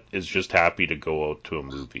girls that is just happy to go out to a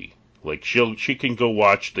movie. Like, she can go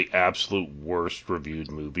watch the absolute worst reviewed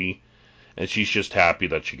movie, and she's just happy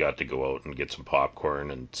that she got to go out and get some popcorn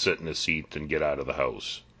and sit in a seat and get out of the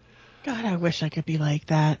house. God, I wish I could be like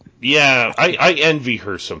that. Yeah, I envy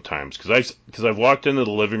her sometimes because I've walked into the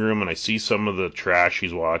living room and I see some of the trash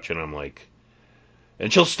she's watching. I'm like,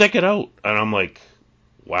 and she'll stick it out, and I'm like,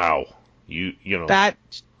 wow, you know. That,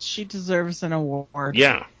 she deserves an award.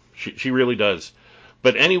 Yeah, she really does.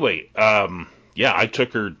 But anyway, yeah, I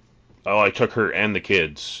took her and the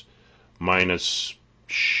kids, minus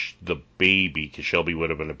the baby, because Shelby would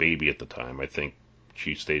have been a baby at the time. I think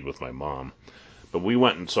she stayed with my mom. But we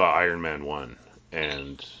went and saw Iron Man 1,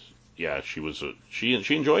 and yeah, she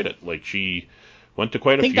enjoyed it. Like, she went to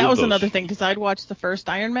quite a few of those. I think that was another thing, because I'd watched the first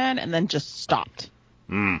Iron Man and then just stopped.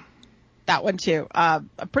 That one too. I'm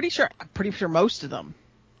pretty sure most of them,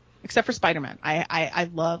 except for Spider-Man. I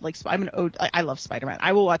love, like, I love Spider-Man.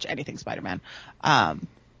 I will watch anything Spider-Man.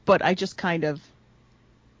 But I just kind of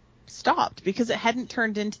stopped because it hadn't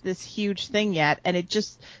turned into this huge thing yet, and it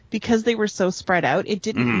just, because they were so spread out, it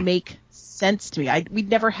didn't make sense to me. We'd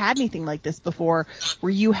never had anything like this before,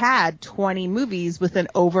 where you had 20 movies with an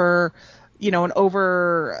over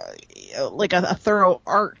like a thorough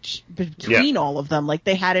arch between all of them. Like,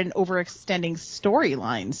 they had an overextending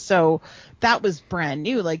storyline. So that was brand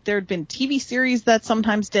new. Like, there had been TV series that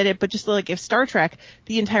sometimes did it, but just like if Star Trek,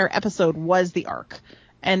 the entire episode was the arc.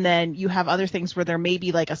 And then you have other things where there may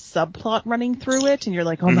be like a subplot running through it, and you're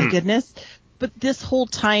like, oh my goodness. But this whole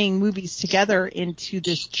tying movies together into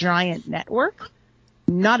this giant network,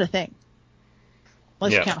 not a thing.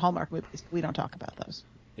 Unless you count Hallmark movies. We don't talk about those.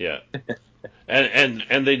 Yeah.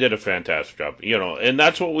 And they did a fantastic job, you know, and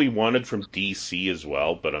that's what we wanted from DC as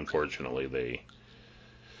well, but unfortunately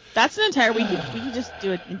that's an entire, we could just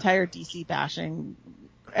do an entire DC bashing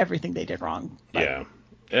everything they did wrong. But. Yeah.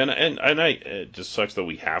 And it just sucks that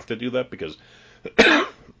we have to do that, because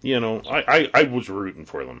you know, I was rooting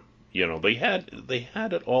for them. You know, they had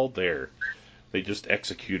it all there. They just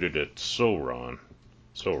executed it so wrong.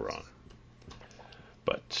 So wrong.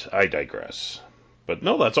 But I digress. But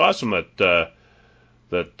no, that's awesome that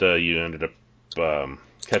you ended up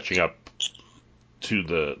catching up to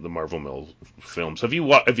the Marvel films. Have you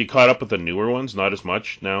caught up with the newer ones? Not as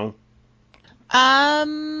much now.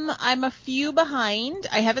 I'm a few behind.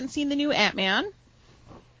 I haven't seen the new Ant-Man.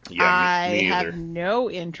 Yeah, I have no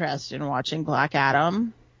interest in watching Black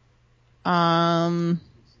Adam.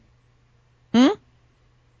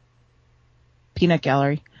 Peanut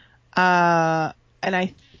Gallery. And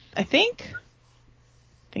I think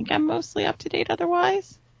I'm mostly up to date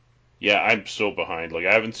otherwise. Yeah, I'm so behind. Like,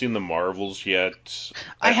 I haven't seen the Marvels yet.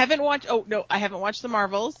 I haven't watched the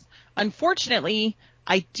Marvels. Unfortunately,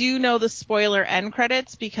 I do know the spoiler end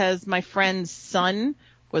credits because my friend's son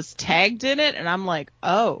was tagged in it, and I'm like,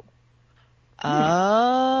 oh. Oh,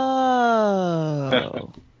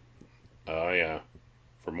 yeah.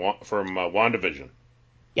 From WandaVision.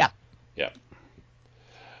 Yeah. Yeah.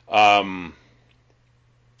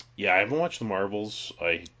 Yeah, I haven't watched the Marvels.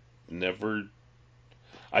 I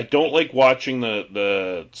don't like watching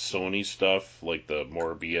the Sony stuff, like the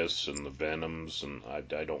Morbius and the Venoms, and I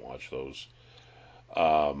don't watch those.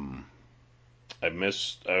 I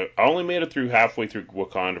only made it through halfway through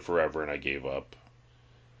Wakanda Forever, and I gave up.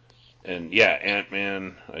 And yeah,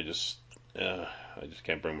 Ant-Man, I just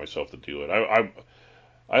can't bring myself to do it.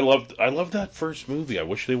 I loved that first movie. I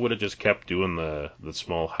wish they would have just kept doing the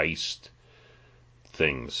small heist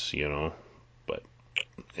things, you know. But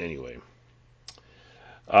anyway.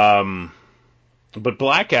 But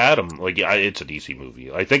Black Adam, like, it's a DC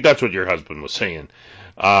movie. I think that's what your husband was saying.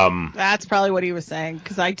 That's probably what he was saying,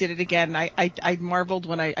 because I did it again. I marveled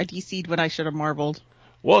when I DC'd when I should have marveled.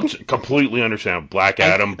 Well, it's completely understandable. Black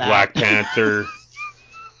Adam, Black Panther,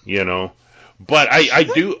 you know. But I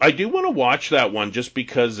do want to watch that one just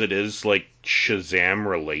because it is, like, Shazam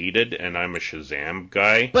related, and I'm a Shazam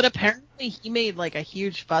guy. But apparently he made, like, a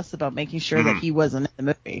huge fuss about making sure that he wasn't in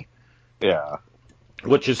the movie. Yeah.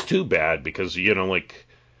 Which is too bad, because, you know, like,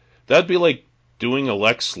 that'd be like doing a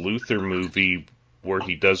Lex Luthor movie where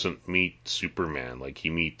he doesn't meet Superman. Like, he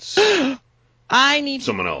meets I need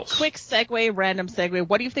someone else. Quick segue, random segue.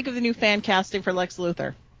 What do you think of the new fan casting for Lex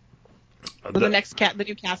Luthor? The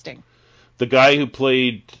new casting. The guy who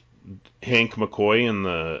played Hank McCoy in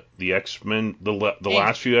the X-Men, the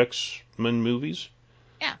last few X-Men movies.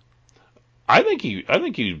 Yeah. I think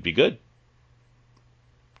he'd be good.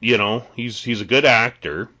 You know, he's a good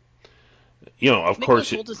actor. You know, of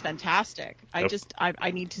course. Nicholas Hoult is fantastic. I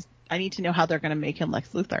need to know how they're going to make him Lex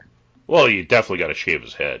Luthor. Well, you definitely got to shave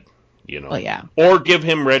his head. You know. Well, yeah. Or give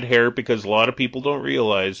him red hair, because a lot of people don't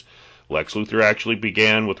realize Lex Luthor actually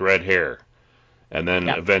began with red hair. And then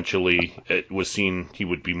eventually it was seen he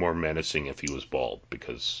would be more menacing if he was bald,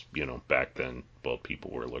 because, you know, back then bald people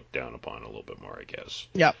were looked down upon a little bit more, I guess.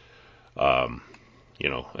 Yep. You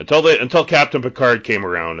know, until Captain Picard came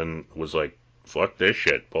around and was like, fuck this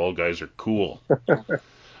shit, bald guys are cool.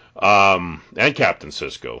 And Captain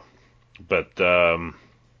Sisko. But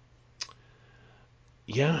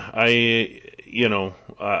yeah, I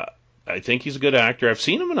think he's a good actor. I've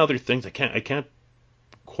seen him in other things. I can't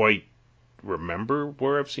quite remember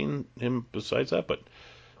where I've seen him besides that. But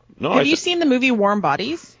no, have you seen the movie Warm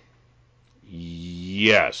Bodies?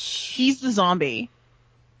 Yes. He's the zombie.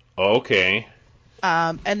 Okay.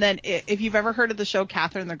 And then if you've ever heard of the show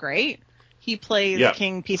Catherine the Great, he plays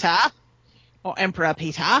King Peter or Emperor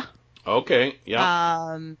Peter. Okay.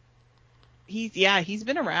 Yeah. He's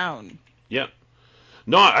been around. Yeah.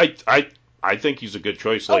 No, I think he's a good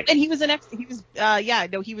choice. And he was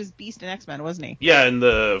he was Beast in X-Men, wasn't he? Yeah, in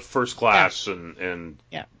the First Class and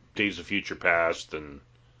Days of Future Past and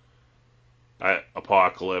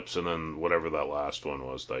Apocalypse, and then whatever that last one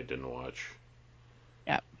was that I didn't watch.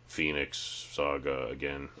 Yeah. Phoenix Saga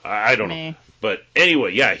again. I don't know. But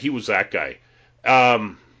anyway, yeah, he was that guy.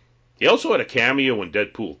 He also had a cameo in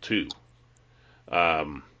Deadpool 2.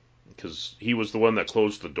 Because he was the one that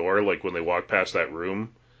closed the door, like when they walked past that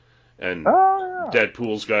room. And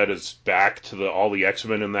Deadpool's got his back to all the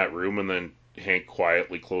X-Men in that room, and then Hank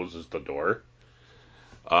quietly closes the door.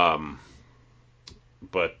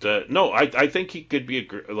 But no, I think he could be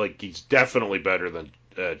he's definitely better than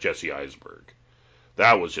Jesse Eisenberg.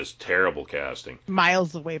 That was just terrible casting.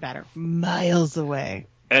 Miles away better. Miles away.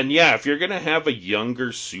 And yeah, if you're gonna have a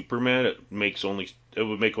younger Superman, it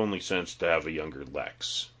would make only sense to have a younger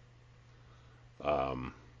Lex.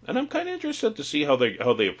 And I'm kind of interested to see how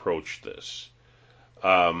they approach this.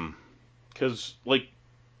 Because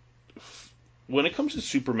when it comes to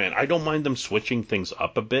Superman, I don't mind them switching things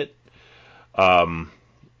up a bit.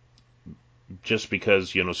 Just because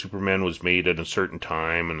Superman was made at a certain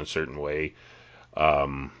time in a certain way.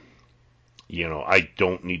 I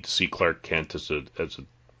don't need to see Clark Kent as a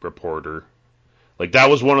reporter. Like, that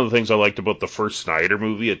was one of the things I liked about the first Snyder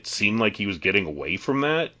movie. It seemed like he was getting away from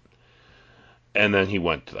that, and then he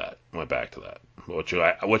went back to that,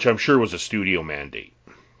 which I'm sure was a studio mandate.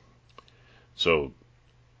 So,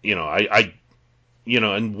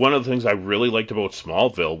 and one of the things I really liked about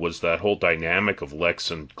Smallville was that whole dynamic of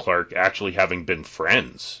Lex and Clark actually having been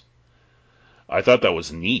friends. I thought that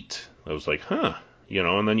was neat. I was like, huh,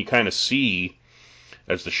 and then you kind of see,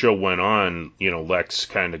 as the show went on, Lex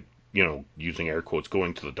kind of, using air quotes,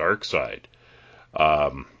 going to the dark side.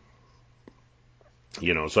 So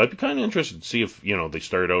I'd be kind of interested to see if, they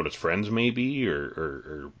start out as friends maybe,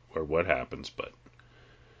 or what happens, but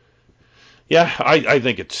yeah, I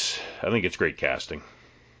think it's great casting.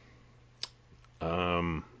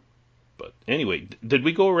 But anyway, did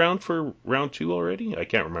we go around for round 2 already? I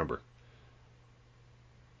can't remember.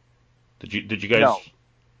 Did you guys? No.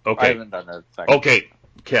 Okay. I haven't done a second. Okay,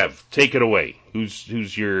 Kev, take it away.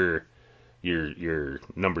 Who's your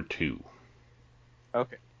number 2?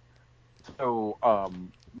 Okay. So,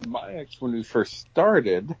 my ex, when we first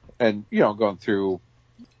started, and going through,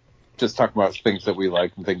 just talking about things that we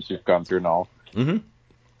like and things we've gone through and all. Mm-hmm.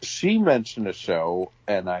 She mentioned a show,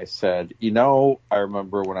 and I said, I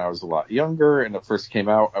remember when I was a lot younger and it first came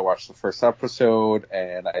out, I watched the first episode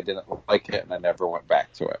and I didn't like it and I never went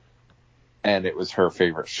back to it. And it was her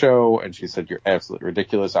favorite show, and she said, "You're absolutely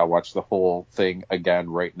ridiculous. I'll watch the whole thing again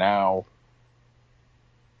right now."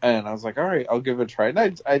 And I was like, "All right, I'll give it a try." And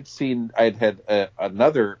I'd had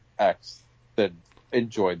another ex that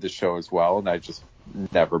enjoyed the show as well, and I just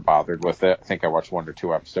never bothered with it. I think I watched 1 or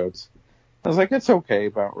 2 episodes. I was like, it's okay,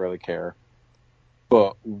 but I don't really care.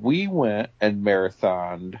 But we went and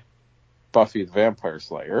marathoned Buffy the Vampire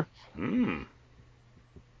Slayer.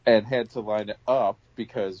 And had to line it up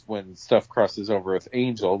because when stuff crosses over with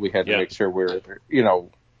Angel, we had to make sure we're,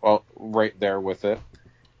 right there with it.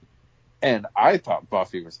 And I thought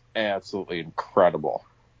Buffy was absolutely incredible.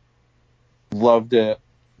 Loved it.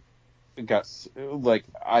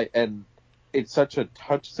 And it's such a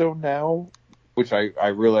touchstone now, which I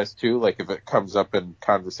realize too, like if it comes up in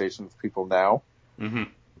conversation with people now,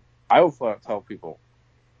 I will flat out tell people,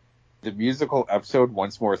 the musical episode,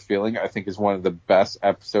 Once More with Feeling, I think is one of the best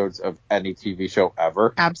episodes of any TV show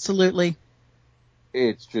ever. Absolutely.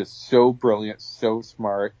 It's just so brilliant, so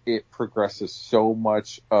smart. It progresses so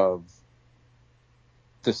much of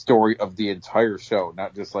the story of the entire show,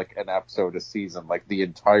 not just like an episode a season, like the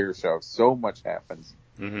entire show. So much happens.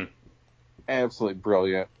 Absolutely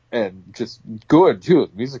brilliant. And just good, too.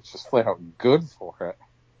 The music's just flat out good for it.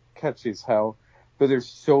 Catchy as hell. But there's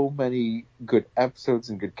so many good episodes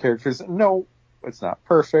and good characters. No, it's not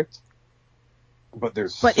perfect. But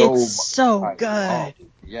it's so good.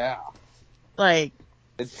 Yeah. Like,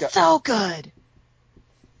 it's so good.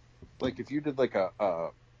 Like, if you did like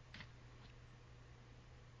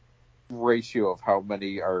ratio of how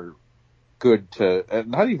many are good to,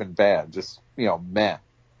 not even bad, just, meh.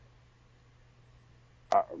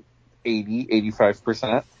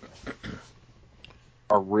 85%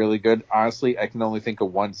 are really good. Honestly, I can only think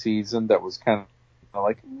of one season that was kind of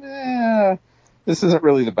like, meh, this isn't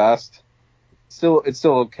really the best. It's still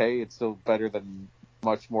okay. It's still better than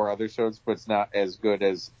much more other shows, but it's not as good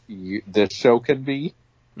as this show can be.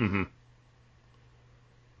 Mm-hmm.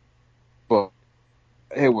 But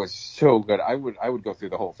it was so good. I would go through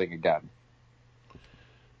the whole thing again.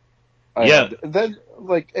 Yeah. And then,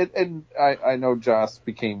 I know Joss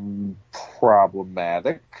became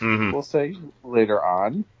problematic, Mm-hmm. we'll say, later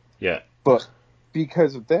on. Yeah. But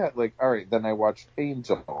because of that, all right, then I watched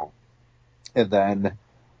Angel. And then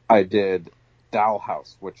I did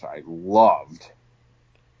Dollhouse, which I loved.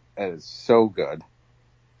 And it's so good.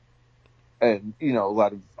 And, a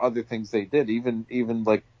lot of other things they did, even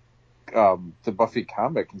the Buffy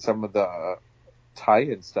comic and some of the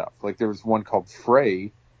tie-in stuff. Like, there was one called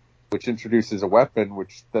Frey, which introduces a weapon,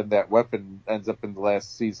 which then that weapon ends up in the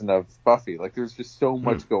last season of Buffy. Like, there's just so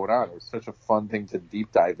much going on. It was such a fun thing to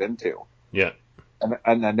deep dive into. Yeah.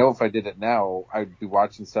 And I know if I did it now, I'd be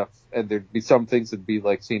watching stuff, and there'd be some things that'd be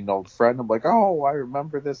like seeing an old friend. I'm like, oh, I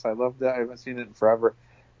remember this. I love that. I haven't seen it in forever.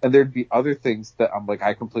 And there'd be other things that I'm like,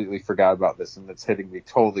 I completely forgot about this, and it's hitting me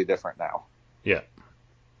totally different now. Yeah.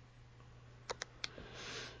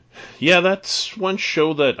 Yeah, that's one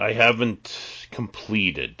show that I haven't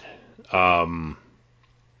completed. I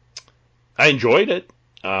enjoyed it,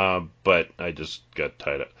 but I just got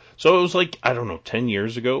tied up. So it was like, I don't know, 10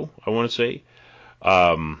 years ago, I want to say.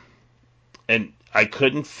 And I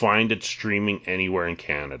couldn't find it streaming anywhere in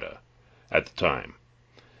Canada at the time.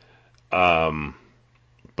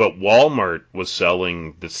 But Walmart was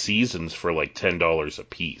selling the seasons for like $10 a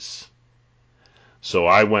piece. So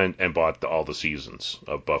I went and bought all the seasons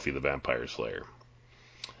of Buffy the Vampire Slayer.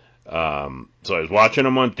 So I was watching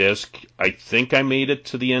them on disc. I think I made it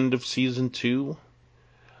to the end of season 2.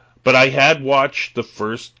 But I had watched the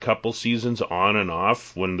first couple seasons on and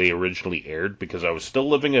off when they originally aired because I was still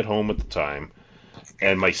living at home at the time,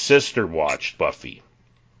 and my sister watched Buffy.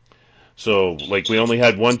 So, we only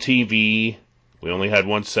had one TV, we only had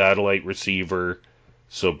one satellite receiver,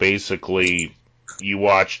 so basically, you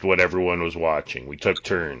watched what everyone was watching. We took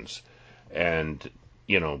turns. And,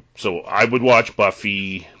 so I would watch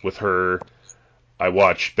Buffy with her. I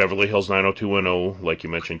watched Beverly Hills 90210, like you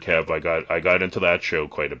mentioned, Kev. I got into that show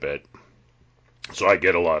quite a bit. So I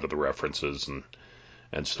get a lot of the references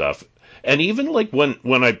and stuff. And even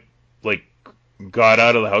when I got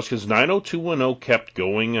out of the house, because 90210 kept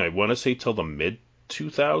going, I want to say till the mid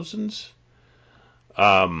 2000s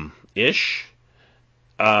ish.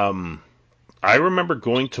 I remember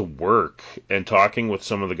going to work and talking with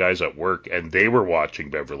some of the guys at work, and they were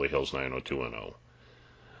watching Beverly Hills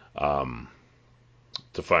 90210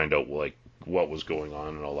 to find out what was going on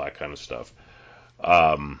and all that kind of stuff.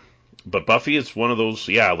 But Buffy is one of those,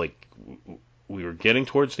 we were getting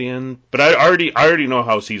towards the end, but I already know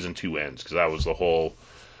how season 2 ends, because that was the whole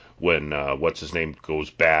when what's his name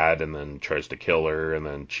goes bad and then tries to kill her, and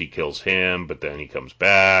then she kills him, but then he comes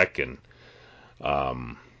back, and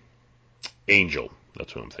Angel,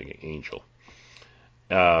 that's what I'm thinking, Angel.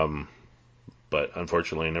 But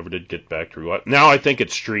unfortunately, I never did get back to watch. Now I think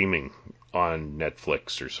it's streaming on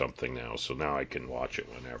Netflix or something now, so now I can watch it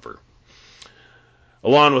whenever,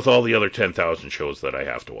 along with all the other 10,000 shows that I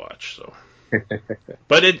have to watch. So,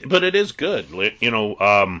 but it is good. There's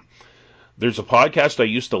a podcast I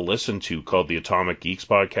used to listen to called the Atomic Geeks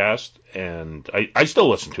Podcast, and I still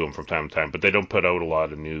listen to them from time to time, but they don't put out a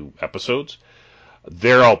lot of new episodes.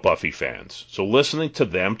 They're all Buffy fans. So listening to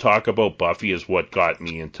them talk about Buffy is what got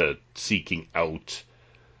me into seeking out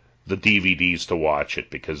the DVDs to watch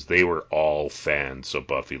it, because they were all fans of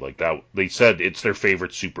Buffy. Like that, they said it's their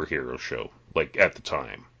favorite superhero show, at the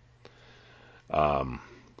time.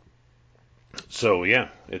 So yeah,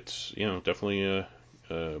 it's definitely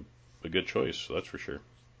a good choice. That's for sure.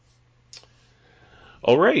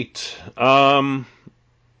 All right. Has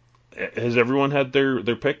everyone had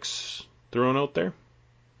their picks thrown out there?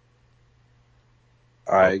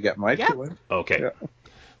 I got my two. Okay. Yeah.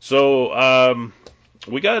 So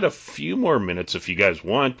we got a few more minutes if you guys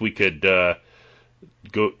want. We could go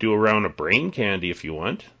do a round of brain candy if you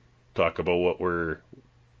want. Talk about what we're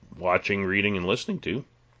watching, reading, and listening to.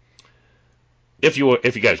 If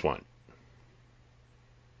you guys want.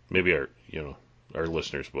 Maybe our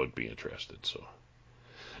listeners would be interested. So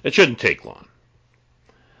it shouldn't take long.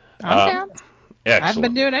 I'm down. Excellent. I haven't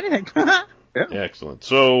been doing anything. Yeah. Excellent.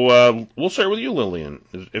 So we'll start with you, Lillian.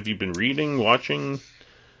 Have you been reading, watching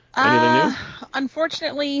Anything new?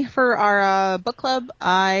 Unfortunately for our book club,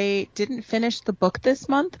 I didn't finish the book this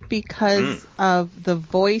month because of the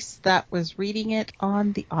voice that was reading it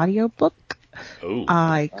on the audiobook. Oh.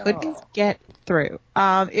 I couldn't get through.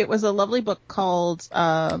 It was a lovely book called,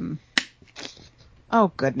 oh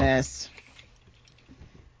goodness,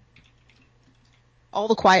 All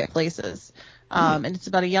the Quiet Places. And it's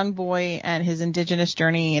about a young boy and his indigenous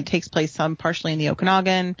journey. It takes place partially in the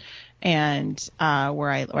Okanagan and where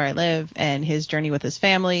I live, and his journey with his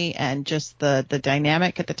family, and just the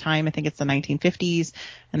dynamic at the time. I think it's the 1950s,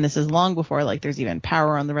 and this is long before like there's even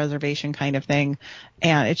power on the reservation kind of thing.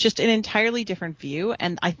 And it's just an entirely different view.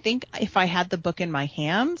 And I think if I had the book in my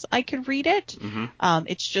hands, I could read it. Mm-hmm.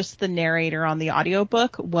 It's just the narrator on the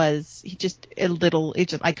audiobook I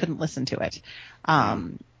couldn't listen to it.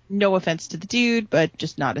 No offense to the dude, but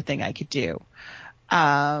just not a thing I could do.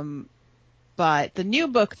 But the new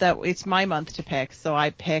book it's my month to pick, so I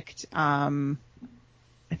picked, I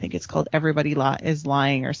think it's called Everybody is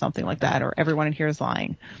Lying or something like that, or Everyone in Here is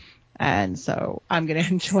Lying. And so I'm going to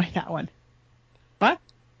enjoy that one. What?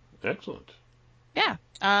 Excellent. Yeah.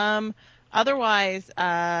 Otherwise,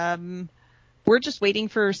 we're just waiting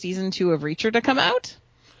for season 2 of Reacher to come out.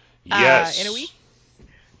 Yes. In a week.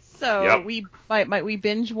 So we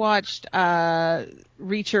binge watched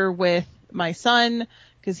Reacher with my son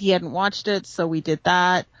because he hadn't watched it, so we did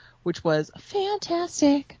that, which was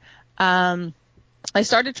fantastic. I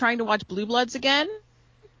started trying to watch Blue Bloods again,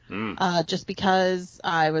 just because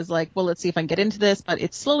I was like, well, let's see if I can get into this, but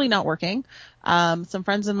it's slowly not working. Some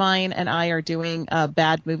friends of mine and I are doing a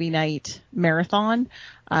bad movie night marathon,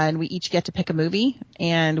 and we each get to pick a movie,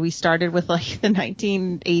 and we started with like the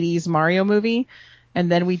 1980s Mario movie. And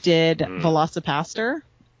then we did Velocipaster,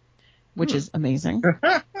 which is amazing.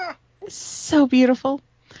 So beautiful.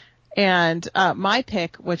 And my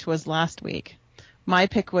pick, which was last week, my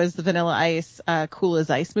pick was the Vanilla Ice Cool as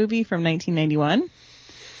Ice movie from 1991.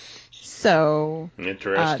 So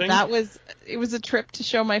interesting. It was a trip to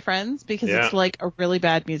show my friends because it's like a really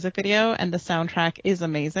bad music video and the soundtrack is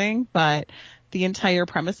amazing, but the entire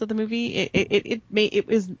premise of the movie,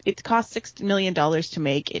 it cost $6 million to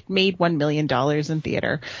make. It made $1 million in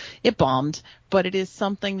theater. It bombed, but it is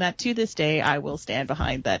something that to this day I will stand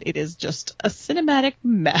behind, that it is just a cinematic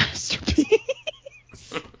masterpiece.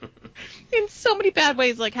 In so many bad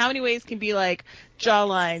ways. Like, how many ways can be like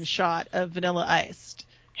jawline shot of Vanilla Ice,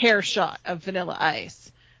 hair shot of Vanilla Ice?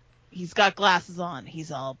 He's got glasses on.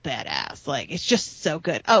 He's all badass. Like, it's just so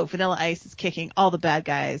good. Oh, Vanilla Ice is kicking all the bad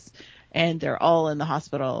guys, and they're all in the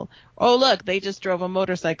hospital. Oh, look, they just drove a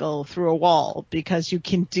motorcycle through a wall, because you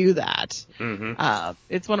can do that. Mm-hmm.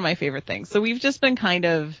 It's one of my favorite things. So we've just been kind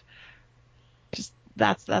of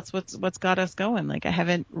that's what's got us going. Like, I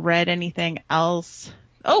haven't read anything else.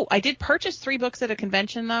 Oh, I did purchase 3 books at a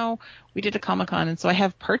convention, though. We did a Comic-Con, and so I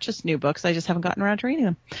have purchased new books. I just haven't gotten around to reading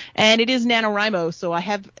them. And it is NaNoWriMo, so I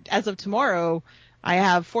have, as of tomorrow, I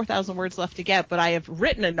have 4,000 words left to get, but I have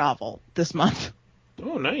written a novel this month.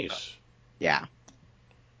 Oh, nice. Yeah.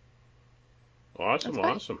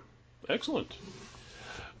 Awesome. Excellent.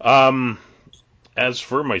 As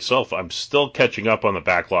for myself, I'm still catching up on the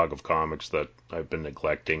backlog of comics that I've been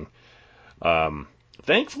neglecting.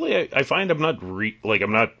 Thankfully, I find I'm not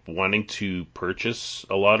wanting to purchase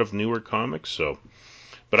a lot of newer comics.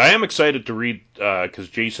 But I am excited to read because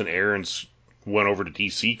Jason Aaron's went over to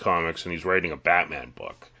DC Comics and he's writing a Batman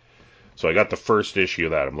book. So I got the first issue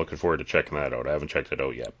of that. I'm looking forward to checking that out. I haven't checked it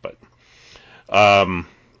out yet, but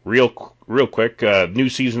real quick, new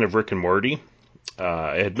season of Rick and Morty.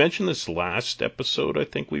 I had mentioned this last episode, I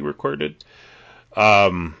think we recorded,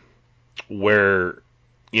 where,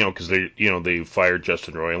 because they fired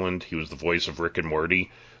Justin Roiland. He was the voice of Rick and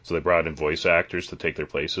Morty, so they brought in voice actors to take their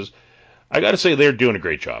places. I got to say they're doing a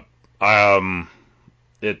great job. As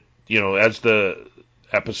the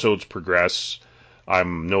episodes progress,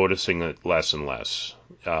 I'm noticing it less and less.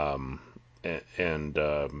 And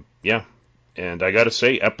I got to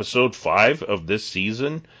say, episode 5 of this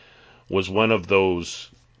season was one of those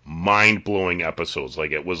mind-blowing episodes.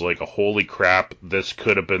 Like, it was like a holy crap, this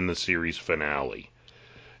could have been the series finale.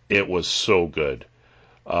 It was so good.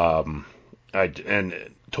 And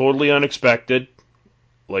totally unexpected.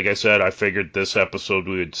 Like I said, I figured this episode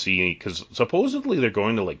we would see, because supposedly they're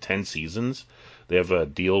going to like 10 seasons. They have a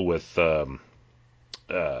deal with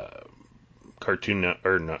Cartoon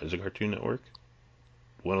Network?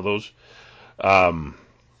 One of those.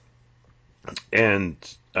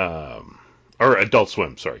 Or Adult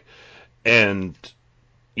Swim, sorry. And,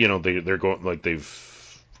 they're going, like,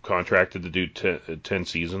 they've contracted to do 10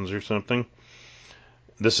 seasons or something.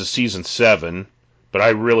 This is season 7. But I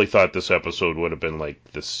really thought this episode would have been like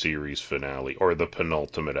the series finale or the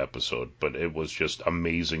penultimate episode. But it was just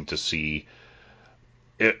amazing to see.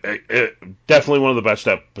 It definitely one of the best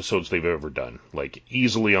episodes they've ever done. Like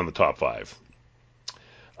easily on the top 5.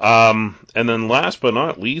 And then last but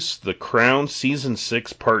not least, The Crown Season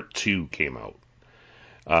 6 Part 2 came out.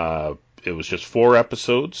 It was just 4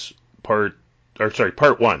 episodes. Part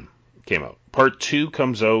 1 came out. Part 2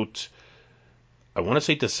 comes out, I want to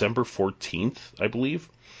say December 14th, I believe.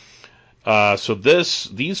 So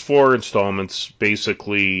these 4 installments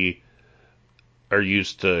basically are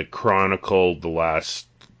used to chronicle the last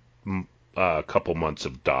couple months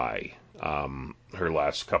of Di. Her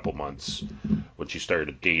last couple months when she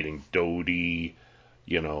started dating Dodie,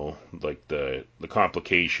 like the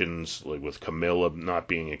complications, like with Camilla not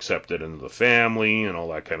being accepted into the family and all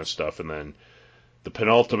that kind of stuff. And then the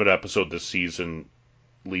penultimate episode this season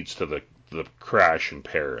leads to the crash in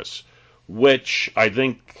Paris, which I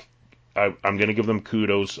think I'm going to give them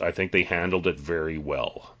kudos. I think they handled it very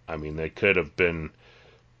well. I mean, they could have been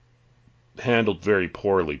handled very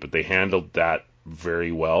poorly, but they handled that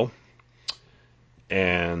very well.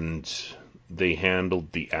 And they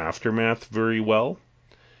handled the aftermath very well.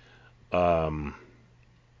 So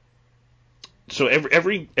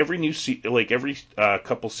every new every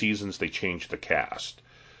couple seasons they change the cast.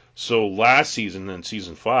 So last season, in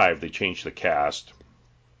season 5, they changed the cast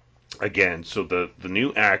again. So the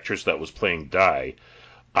new actress that was playing Di,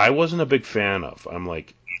 I wasn't a big fan of. I'm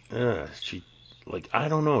like, I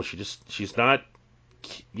don't know. She's not,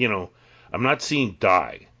 I'm not seeing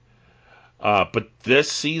Di. But this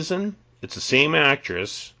season, it's the same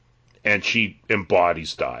actress, and she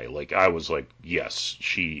embodies Di. Like, I was like, yes,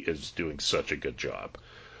 she is doing such a good job.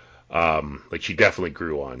 Like, she definitely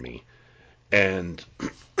grew on me. And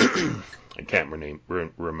I can't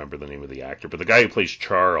remember the name of the actor, but the guy who plays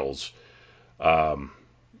Charles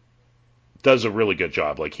does a really good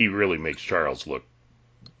job. Like, he really makes Charles look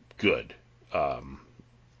good. Yeah,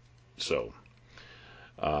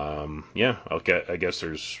 I guess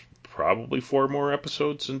there's probably 4 more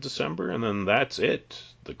episodes in December, and then that's it.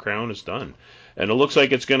 The Crown is done. And it looks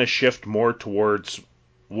like it's going to shift more towards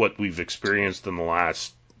what we've experienced in the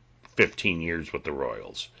last 15 years with the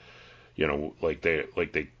Royals. Like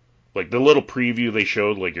the little preview they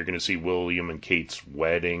showed, like you're going to see William and Kate's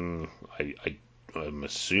wedding. I'm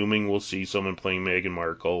assuming we'll see someone playing Meghan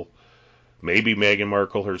Markle. Maybe Meghan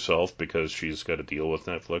Markle herself, because she's got to deal with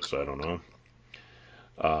Netflix. I don't know.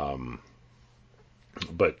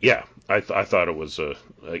 But yeah, I thought it was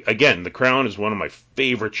again, The Crown is one of my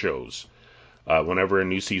favorite shows. Whenever a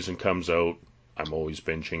new season comes out, I'm always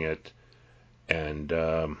binging it, and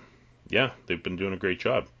yeah, they've been doing a great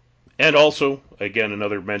job. And also, again,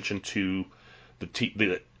 another mention to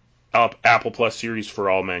the Apple Plus series For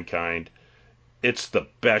All Mankind. It's the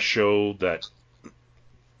best show that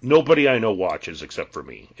nobody I know watches except for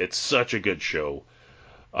me. It's such a good show.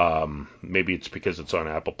 Maybe it's because it's on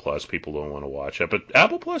Apple Plus, people don't want to watch it. But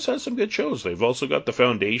Apple Plus has some good shows. They've also got the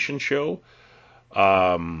Foundation show.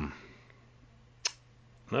 That's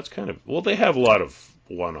kind of, well, they have a lot of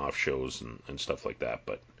one-off shows and stuff like that.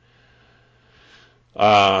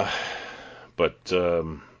 The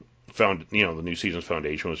new season's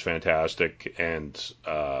Foundation was fantastic, and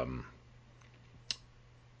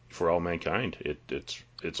For All Mankind,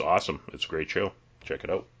 it's awesome. It's a great show. Check it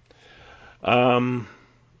out.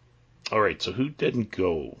 All right, so who didn't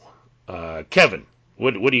go? Kevin,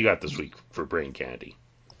 what do you got this week for Brain Candy?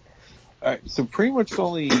 All right, so pretty much the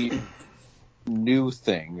only new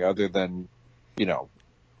thing, other than,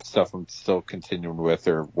 stuff I'm still continuing with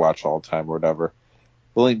or watch all the time or whatever.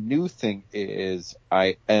 The only new thing is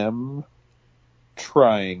I am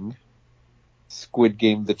trying Squid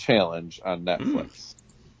Game The Challenge on Netflix.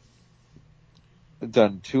 I've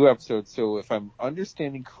done 2 episodes, so if I'm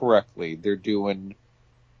understanding correctly, they're doing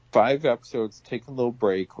 5 episodes, taking a little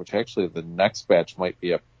break, which actually the next batch might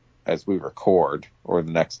be up as we record, or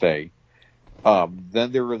the next day.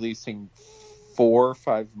 Then they're releasing 4 or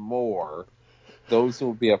 5 more. Those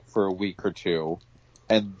will be up for a week or 2.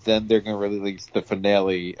 And then they're going to release the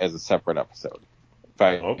finale as a separate episode,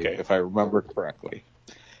 if I remember correctly.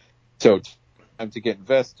 So time to get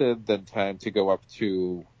invested, then time to go up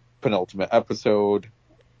to penultimate episode,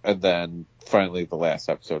 and then finally the last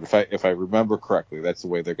episode. If I remember correctly, that's the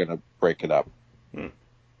way they're going to break it up.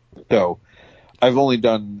 So I've only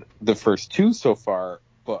done the first 2 so far,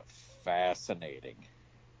 but fascinating.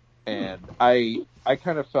 And I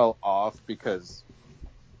kind of fell off because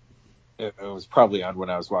it was probably on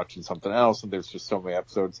when I was watching something else, and there's just so many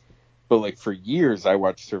episodes. But like for years, I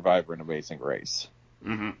watched Survivor and Amazing Race.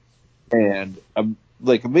 Mm-hmm. And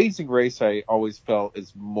like Amazing Race, I always felt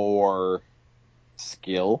is more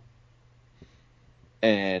skill,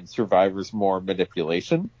 and Survivor's more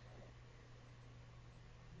manipulation.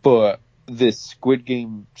 But this Squid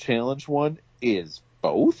Game challenge one is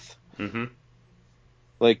both. Mm-hmm.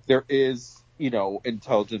 Like, there is,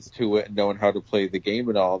 intelligence to it and knowing how to play the game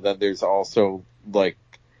and all. Then there's also, like,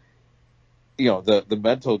 the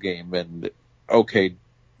mental game and, okay,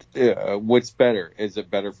 what's better? Is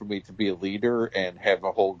it better for me to be a leader and have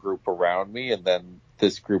a whole group around me, and then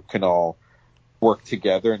this group can all work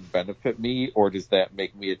together and benefit me, or does that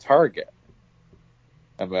make me a target?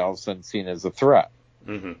 Am I all of a sudden seen as a threat?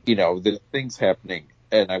 Mm-hmm. There's things happening,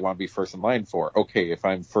 and I want to be first in line for. Okay, if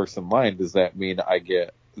I'm first in line, does that mean I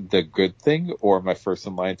get the good thing, or am I first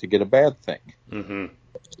in line to get a bad thing? Mm-hmm.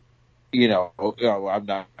 I'm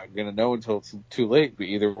not going to know until it's too late, but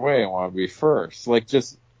either way, I want to be first. Like,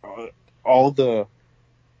 just all the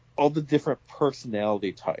different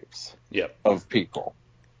personality types of people,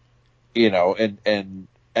 and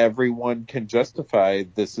everyone can justify,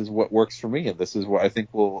 this is what works for me, and this is what I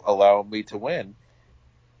think will allow me to win.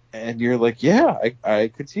 And you're like, yeah, I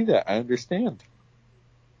could see that. I understand.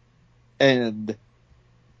 And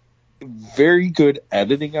very good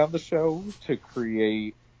editing on the show to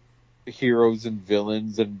create heroes and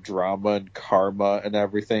villains and drama and karma and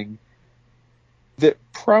everything that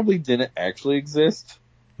probably didn't actually exist.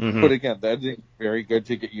 Mm-hmm. But again, that is very good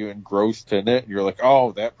to get you engrossed in it. You're like,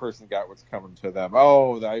 oh, that person got what's coming to them.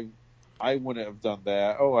 Oh, I wouldn't have done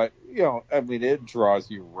that. Oh, it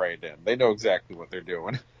draws you right in. They know exactly what they're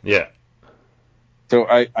doing. Yeah. So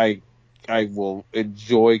I will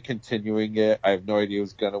enjoy continuing it. I have no idea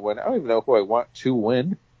who's going to win. I don't even know who I want to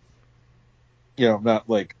win. I'm not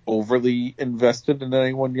like overly invested in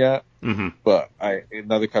anyone yet. Mm-hmm. But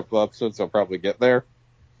another couple episodes, I'll probably get there.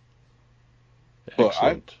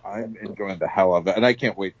 Excellent. But I'm enjoying the hell of it, and I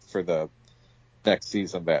can't wait for the next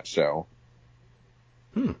season of that show,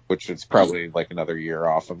 which is probably like another year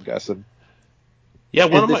off, I'm guessing. Yeah,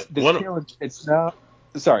 challenge. It's not.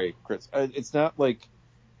 Sorry, Chris. It's not like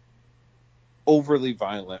overly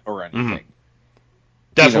violent or anything. Mm-hmm.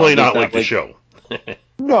 Definitely not like the show.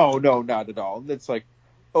 No, not at all. It's like,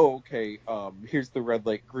 oh, okay. Here's the red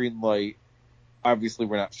light, green light. Obviously,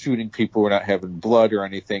 we're not shooting people. We're not having blood or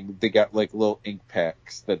anything. They got like little ink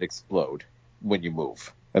packs that explode when you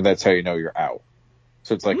move, and that's how you know you're out.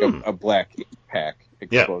 So it's like a black ink pack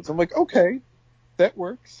explodes. Yeah. I'm like, okay, that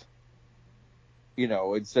works.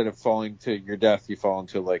 Instead of falling to your death, you fall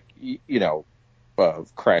into like, a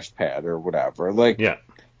crash pad or whatever. Like, yeah,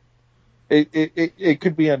 it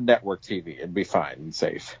could be on network TV and be fine and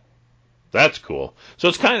safe. That's cool. So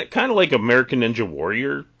it's kind of like American Ninja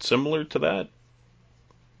Warrior, similar to that.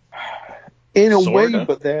 In a way,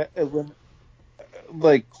 but that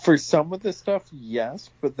like for some of the stuff, yes,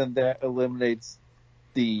 but then that eliminates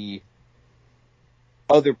the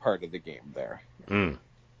other part of the game there.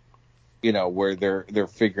 Where they're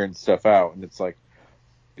figuring stuff out, and it's like,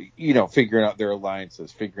 figuring out their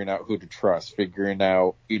alliances, figuring out who to trust, figuring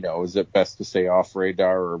out, is it best to stay off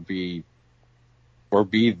radar or be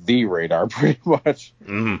the radar, pretty much.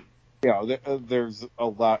 Mm-hmm. There's a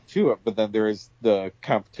lot to it, but then there is the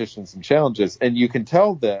competitions and challenges, and you can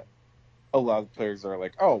tell that a lot of players are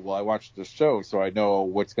like, oh, well, I watched the show, so I know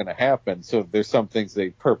what's going to happen. So there's some things they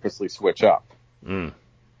purposely switch up.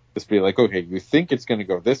 Just be like, okay, you think it's going to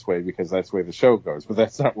go this way because that's the way the show goes, but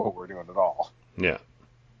that's not what we're doing at all. Yeah.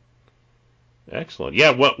 Excellent.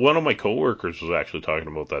 Yeah, one of my coworkers was actually talking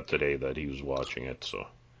about that today, that he was watching it, so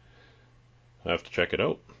I have to check it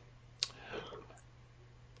out.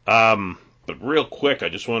 But real quick, I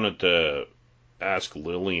just wanted to ask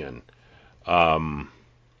Lillian, because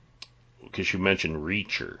you mentioned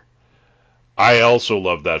Reacher. I also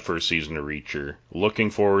love that first season of Reacher.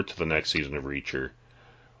 Looking forward to the next season of Reacher.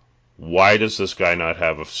 Why does this guy not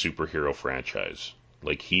have a superhero franchise?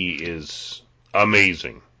 Like, he is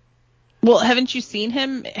amazing. Well, haven't you seen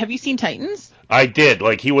him? Have you seen Titans? I did.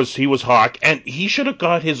 Like, he was Hawk, and he should have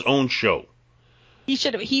got his own show. He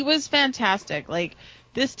should have. He was fantastic. Like,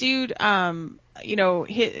 this dude,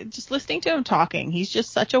 just listening to him talking, he's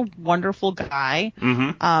just such a wonderful guy.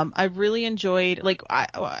 Mm-hmm. I really enjoyed, like,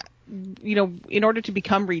 in order to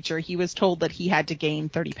become Reacher, he was told that he had to gain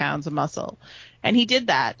 30 pounds of muscle, and he did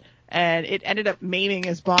that, and it ended up maiming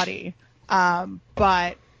his body.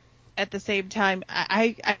 But at the same time,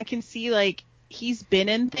 I can see, like, he's been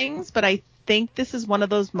in things, but I think this is one of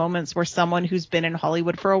those moments where someone who's been in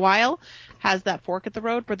Hollywood for a while has that fork at the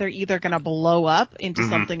road where they're either going to blow up into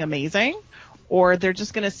something amazing, or they're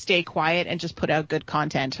just going to stay quiet and just put out good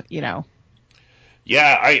content,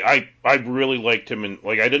 Yeah, I really liked him, and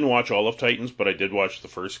like I didn't watch all of Titans, but I did watch the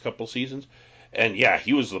first couple seasons, and yeah,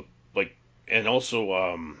 he was like, and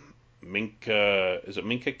also Minka, is it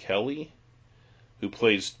Minka Kelly who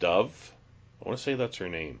plays Dove? I want to say that's her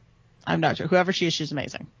name. I'm not sure. Whoever she is, she's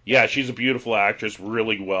amazing. Yeah, she's a beautiful actress,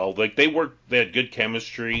 really well. Like they had good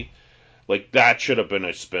chemistry. Like that should have been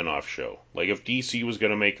a spin-off show. Like if DC was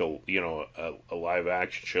gonna make a live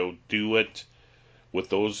action show, do it with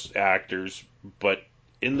those actors, but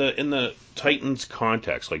in the Titans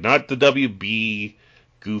context, like not the WB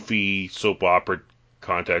goofy soap opera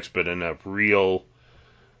context, but in a real,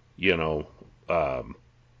 you know, um,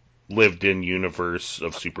 lived-in universe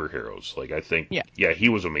of superheroes. Like I think, yeah, he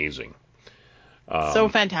was amazing. So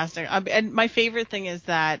fantastic. And my favorite thing is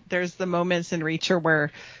that there's the moments in Reacher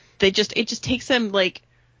where it just takes them like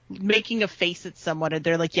making a face at someone and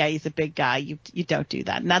they're like, yeah, he's a big guy. You don't do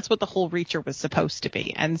that. And that's what the whole Reacher was supposed to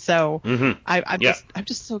be. And so I'm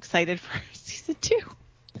just so excited for season 2.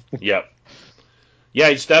 Yeah. Yeah,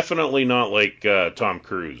 he's definitely not like Tom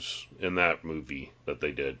Cruise in that movie that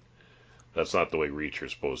they did. That's not the way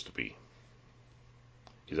Reacher's supposed to be.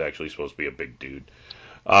 He's actually supposed to be a big dude.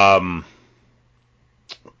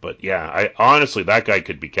 But yeah, I honestly that guy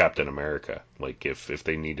could be Captain America. Like if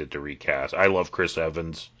they needed to recast. I love Chris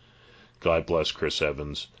Evans. God bless Chris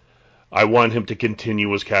Evans. I want him to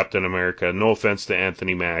continue as Captain America. No offense to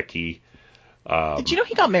Anthony Mackie. Did you know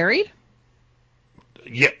he got married?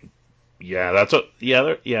 Yeah,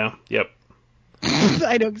 yep.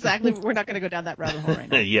 I know exactly. We're not going to go down that rabbit hole right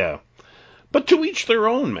now. Yeah, but to each their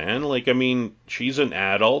own, man. Like I mean, she's an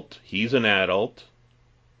adult. He's an adult.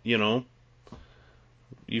 You know,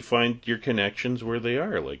 you find your connections where they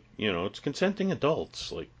are. Like, it's consenting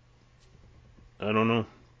adults. Like, I don't know.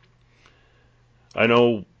 I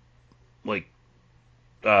know, like,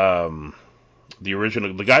 the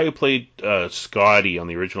guy who played Scotty on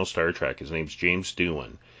the original Star Trek, his name's James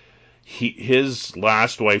Doohan. His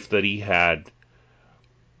last wife that he had,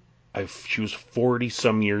 she was 40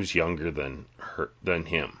 some years younger than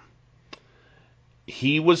him.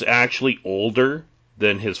 He was actually older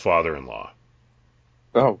than his father-in-law.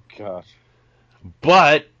 Oh gosh.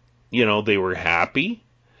 But, they were happy.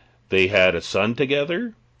 They had a son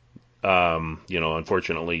together.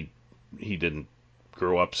 Unfortunately, he didn't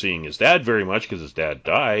grow up seeing his dad very much because his dad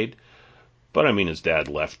died. But I mean, his dad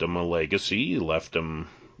left him a legacy. He left him,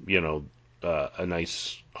 a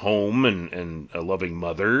nice home and a loving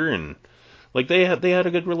mother, and like they had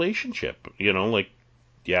a good relationship. Like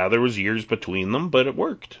yeah, there was years between them, but it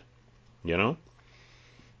worked.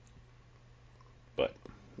 But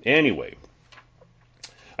anyway,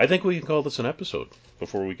 I think we can call this an episode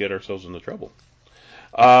before we get ourselves into trouble.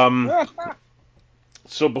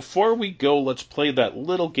 So before we go, let's play that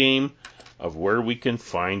little game of where we can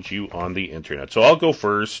find you on the internet. So I'll go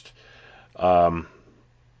first. So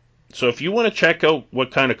if you want to check out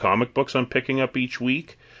what kind of comic books I'm picking up each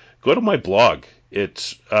week, go to my blog.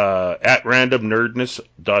 It's at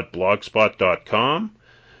randomnerdness.blogspot.com,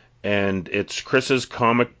 and it's Chris's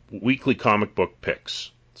weekly comic book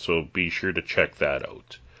picks. So be sure to check that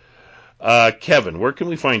out. Kevin, where can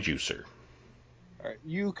we find you, sir? All right,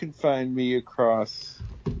 you can find me across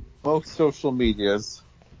most social medias,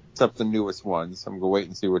 except the newest ones. I'm going to wait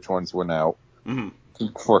and see which ones went out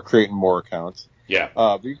before creating more accounts. Yeah.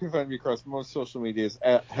 But you can find me across most social medias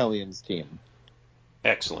at Hellions Team.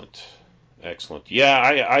 Excellent.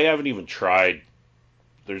 Yeah, I haven't even tried.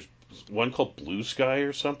 There's one called Blue Sky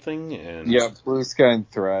or something. Yeah, Blue Sky and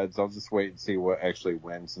Threads. I'll just wait and see what actually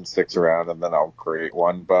wins and sticks around, and then I'll create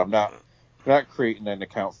one. But I'm not creating an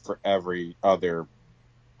account for every other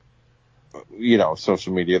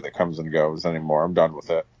social media that comes and goes anymore. I'm done with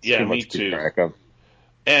it. It's too much to keep track of.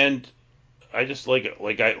 And I just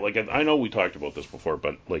I know we talked about this before,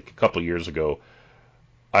 but like a couple years ago,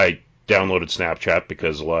 I downloaded Snapchat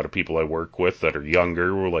because a lot of people I work with that are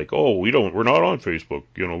younger were like, "Oh, we're not on Facebook.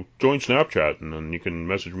 Join Snapchat and then you can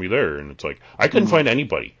message me there." And it's like I couldn't find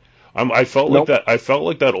anybody. I felt like that. I felt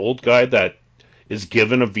like that old guy that is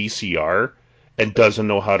given a VCR and doesn't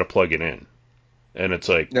know how to plug it in. And it's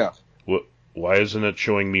like, why isn't it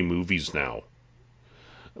showing me movies now?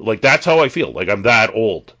 Like that's how I feel. Like I'm that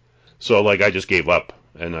old. So like I just gave up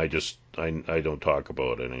and I don't talk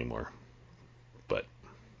about it anymore. But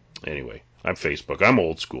anyway, I'm Facebook. I'm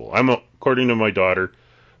old school. According to my daughter,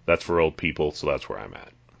 that's for old people, so that's where I'm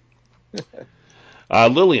at.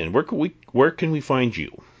 Lillian, where can we find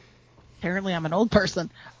you? Apparently, I'm an old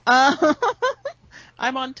person.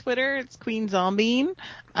 I'm on Twitter. It's Queen Zombine.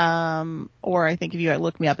 Or I think if you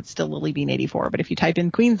look me up, it's still LilyBean84. But if you type in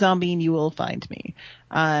Queen Zombine, you will find me.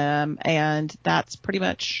 And that's pretty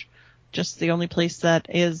much just the only place that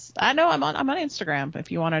is. I know I'm on Instagram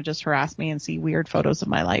if you want to just harass me and see weird photos of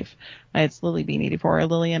my life. It's Lily Bean84 or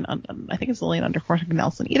Lillian. I think it's Lillian _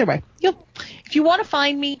 Nelson. Either way, if you want to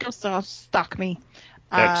find me, go stalk me.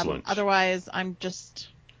 Excellent. Otherwise, I'm just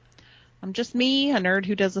me, a nerd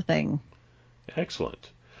who does a thing. Excellent.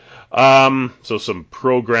 So some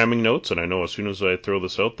programming notes, and I know as soon as I throw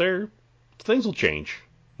this out there, things will change.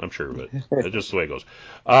 I'm sure of it. That's just the way it goes.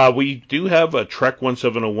 We do have a Trek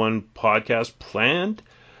 1701 podcast planned.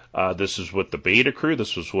 This is with the Beta crew.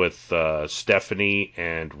 This was with Stephanie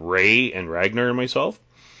and Ray and Ragnar and myself.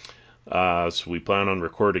 So we plan on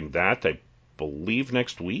recording that, I believe,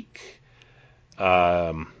 next week.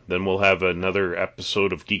 Then we'll have another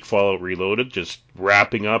episode of Geek Fallout Reloaded, just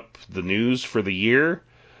wrapping up the news for the year.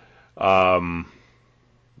 And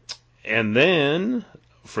then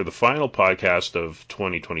for the final podcast of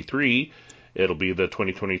 2023, it'll be the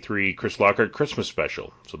 2023 Chris Lockhart Christmas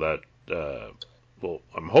special. So that,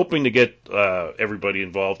 I'm hoping to get everybody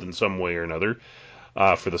involved in some way or another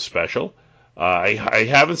for the special. I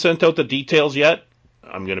haven't sent out the details yet.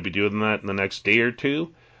 I'm going to be doing that in the next day or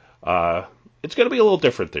two. It's going to be a little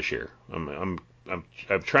different this year. I'm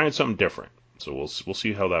trying something different. So we'll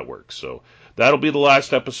see how that works. So that'll be the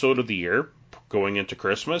last episode of the year, going into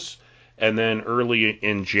Christmas. And then early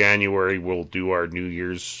in January, we'll do our New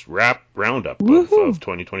Year's roundup of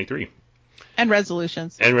 2023. And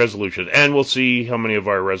resolutions. And we'll see how many of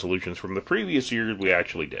our resolutions from the previous year we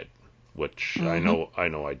actually did, which I know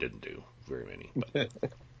I didn't do very many. But,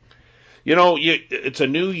 it's a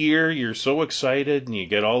new year. You're so excited, and you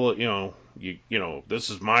get all,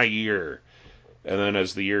 this is my year. And then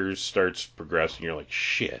as the year starts progressing, you're like,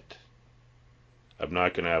 shit, I'm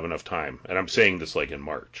not going to have enough time. And I'm saying this like in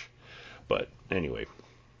March. But anyway,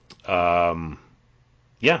 so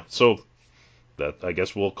that, I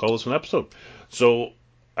guess we'll call this an episode. So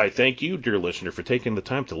I thank you, dear listener, for taking the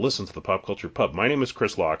time to listen to the Pop Culture Pub. My name is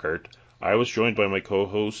Chris Lockhart. I was joined by my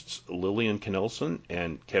co-hosts Lillian Knelson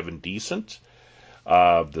and Kevin Decent.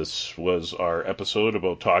 This was our episode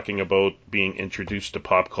about talking about being introduced to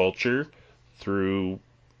pop culture through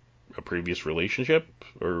a previous relationship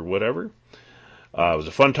or whatever. It was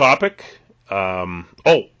a fun topic.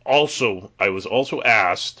 Also, I was also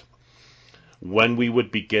asked when we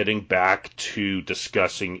would be getting back to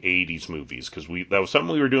discussing 80s movies, because that was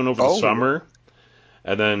something we were doing over the summer,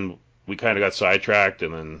 and then we kind of got sidetracked,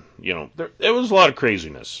 and then, there was a lot of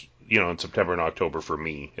craziness, in September and October for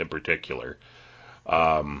me in particular.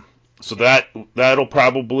 So that'll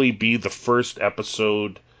probably be the first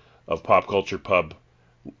episode of Pop Culture Pub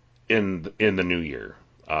in the new year.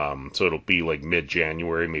 So it'll be like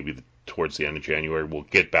mid-January, maybe towards the end of January, we'll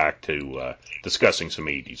get back to discussing some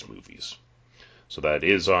 80s movies. So that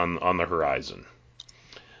is on the horizon.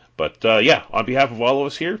 But on behalf of all of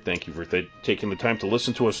us here, thank you for taking the time to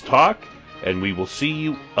listen to us talk, and we will see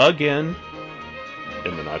you again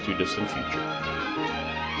in the not-too-distant future.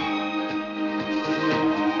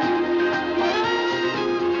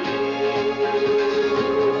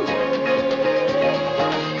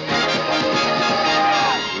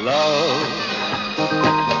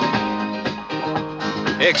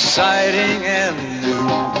 Exciting and new.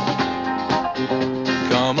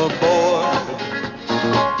 Come aboard.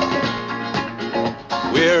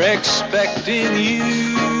 We're expecting you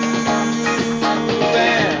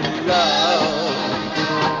and love.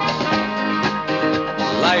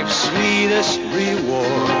 Life's sweetest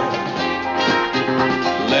reward.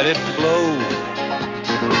 Let it flow.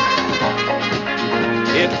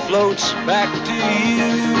 It floats back to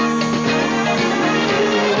you.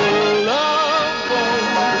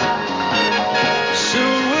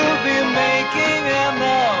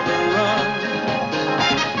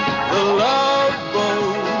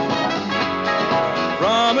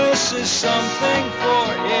 Is something for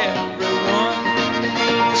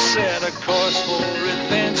everyone. Set a course for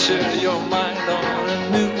adventure, your mind on a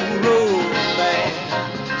new romance.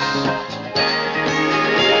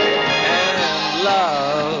 And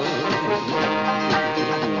love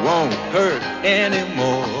won't hurt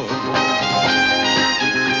anymore.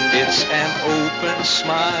 It's an open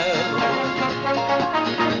smile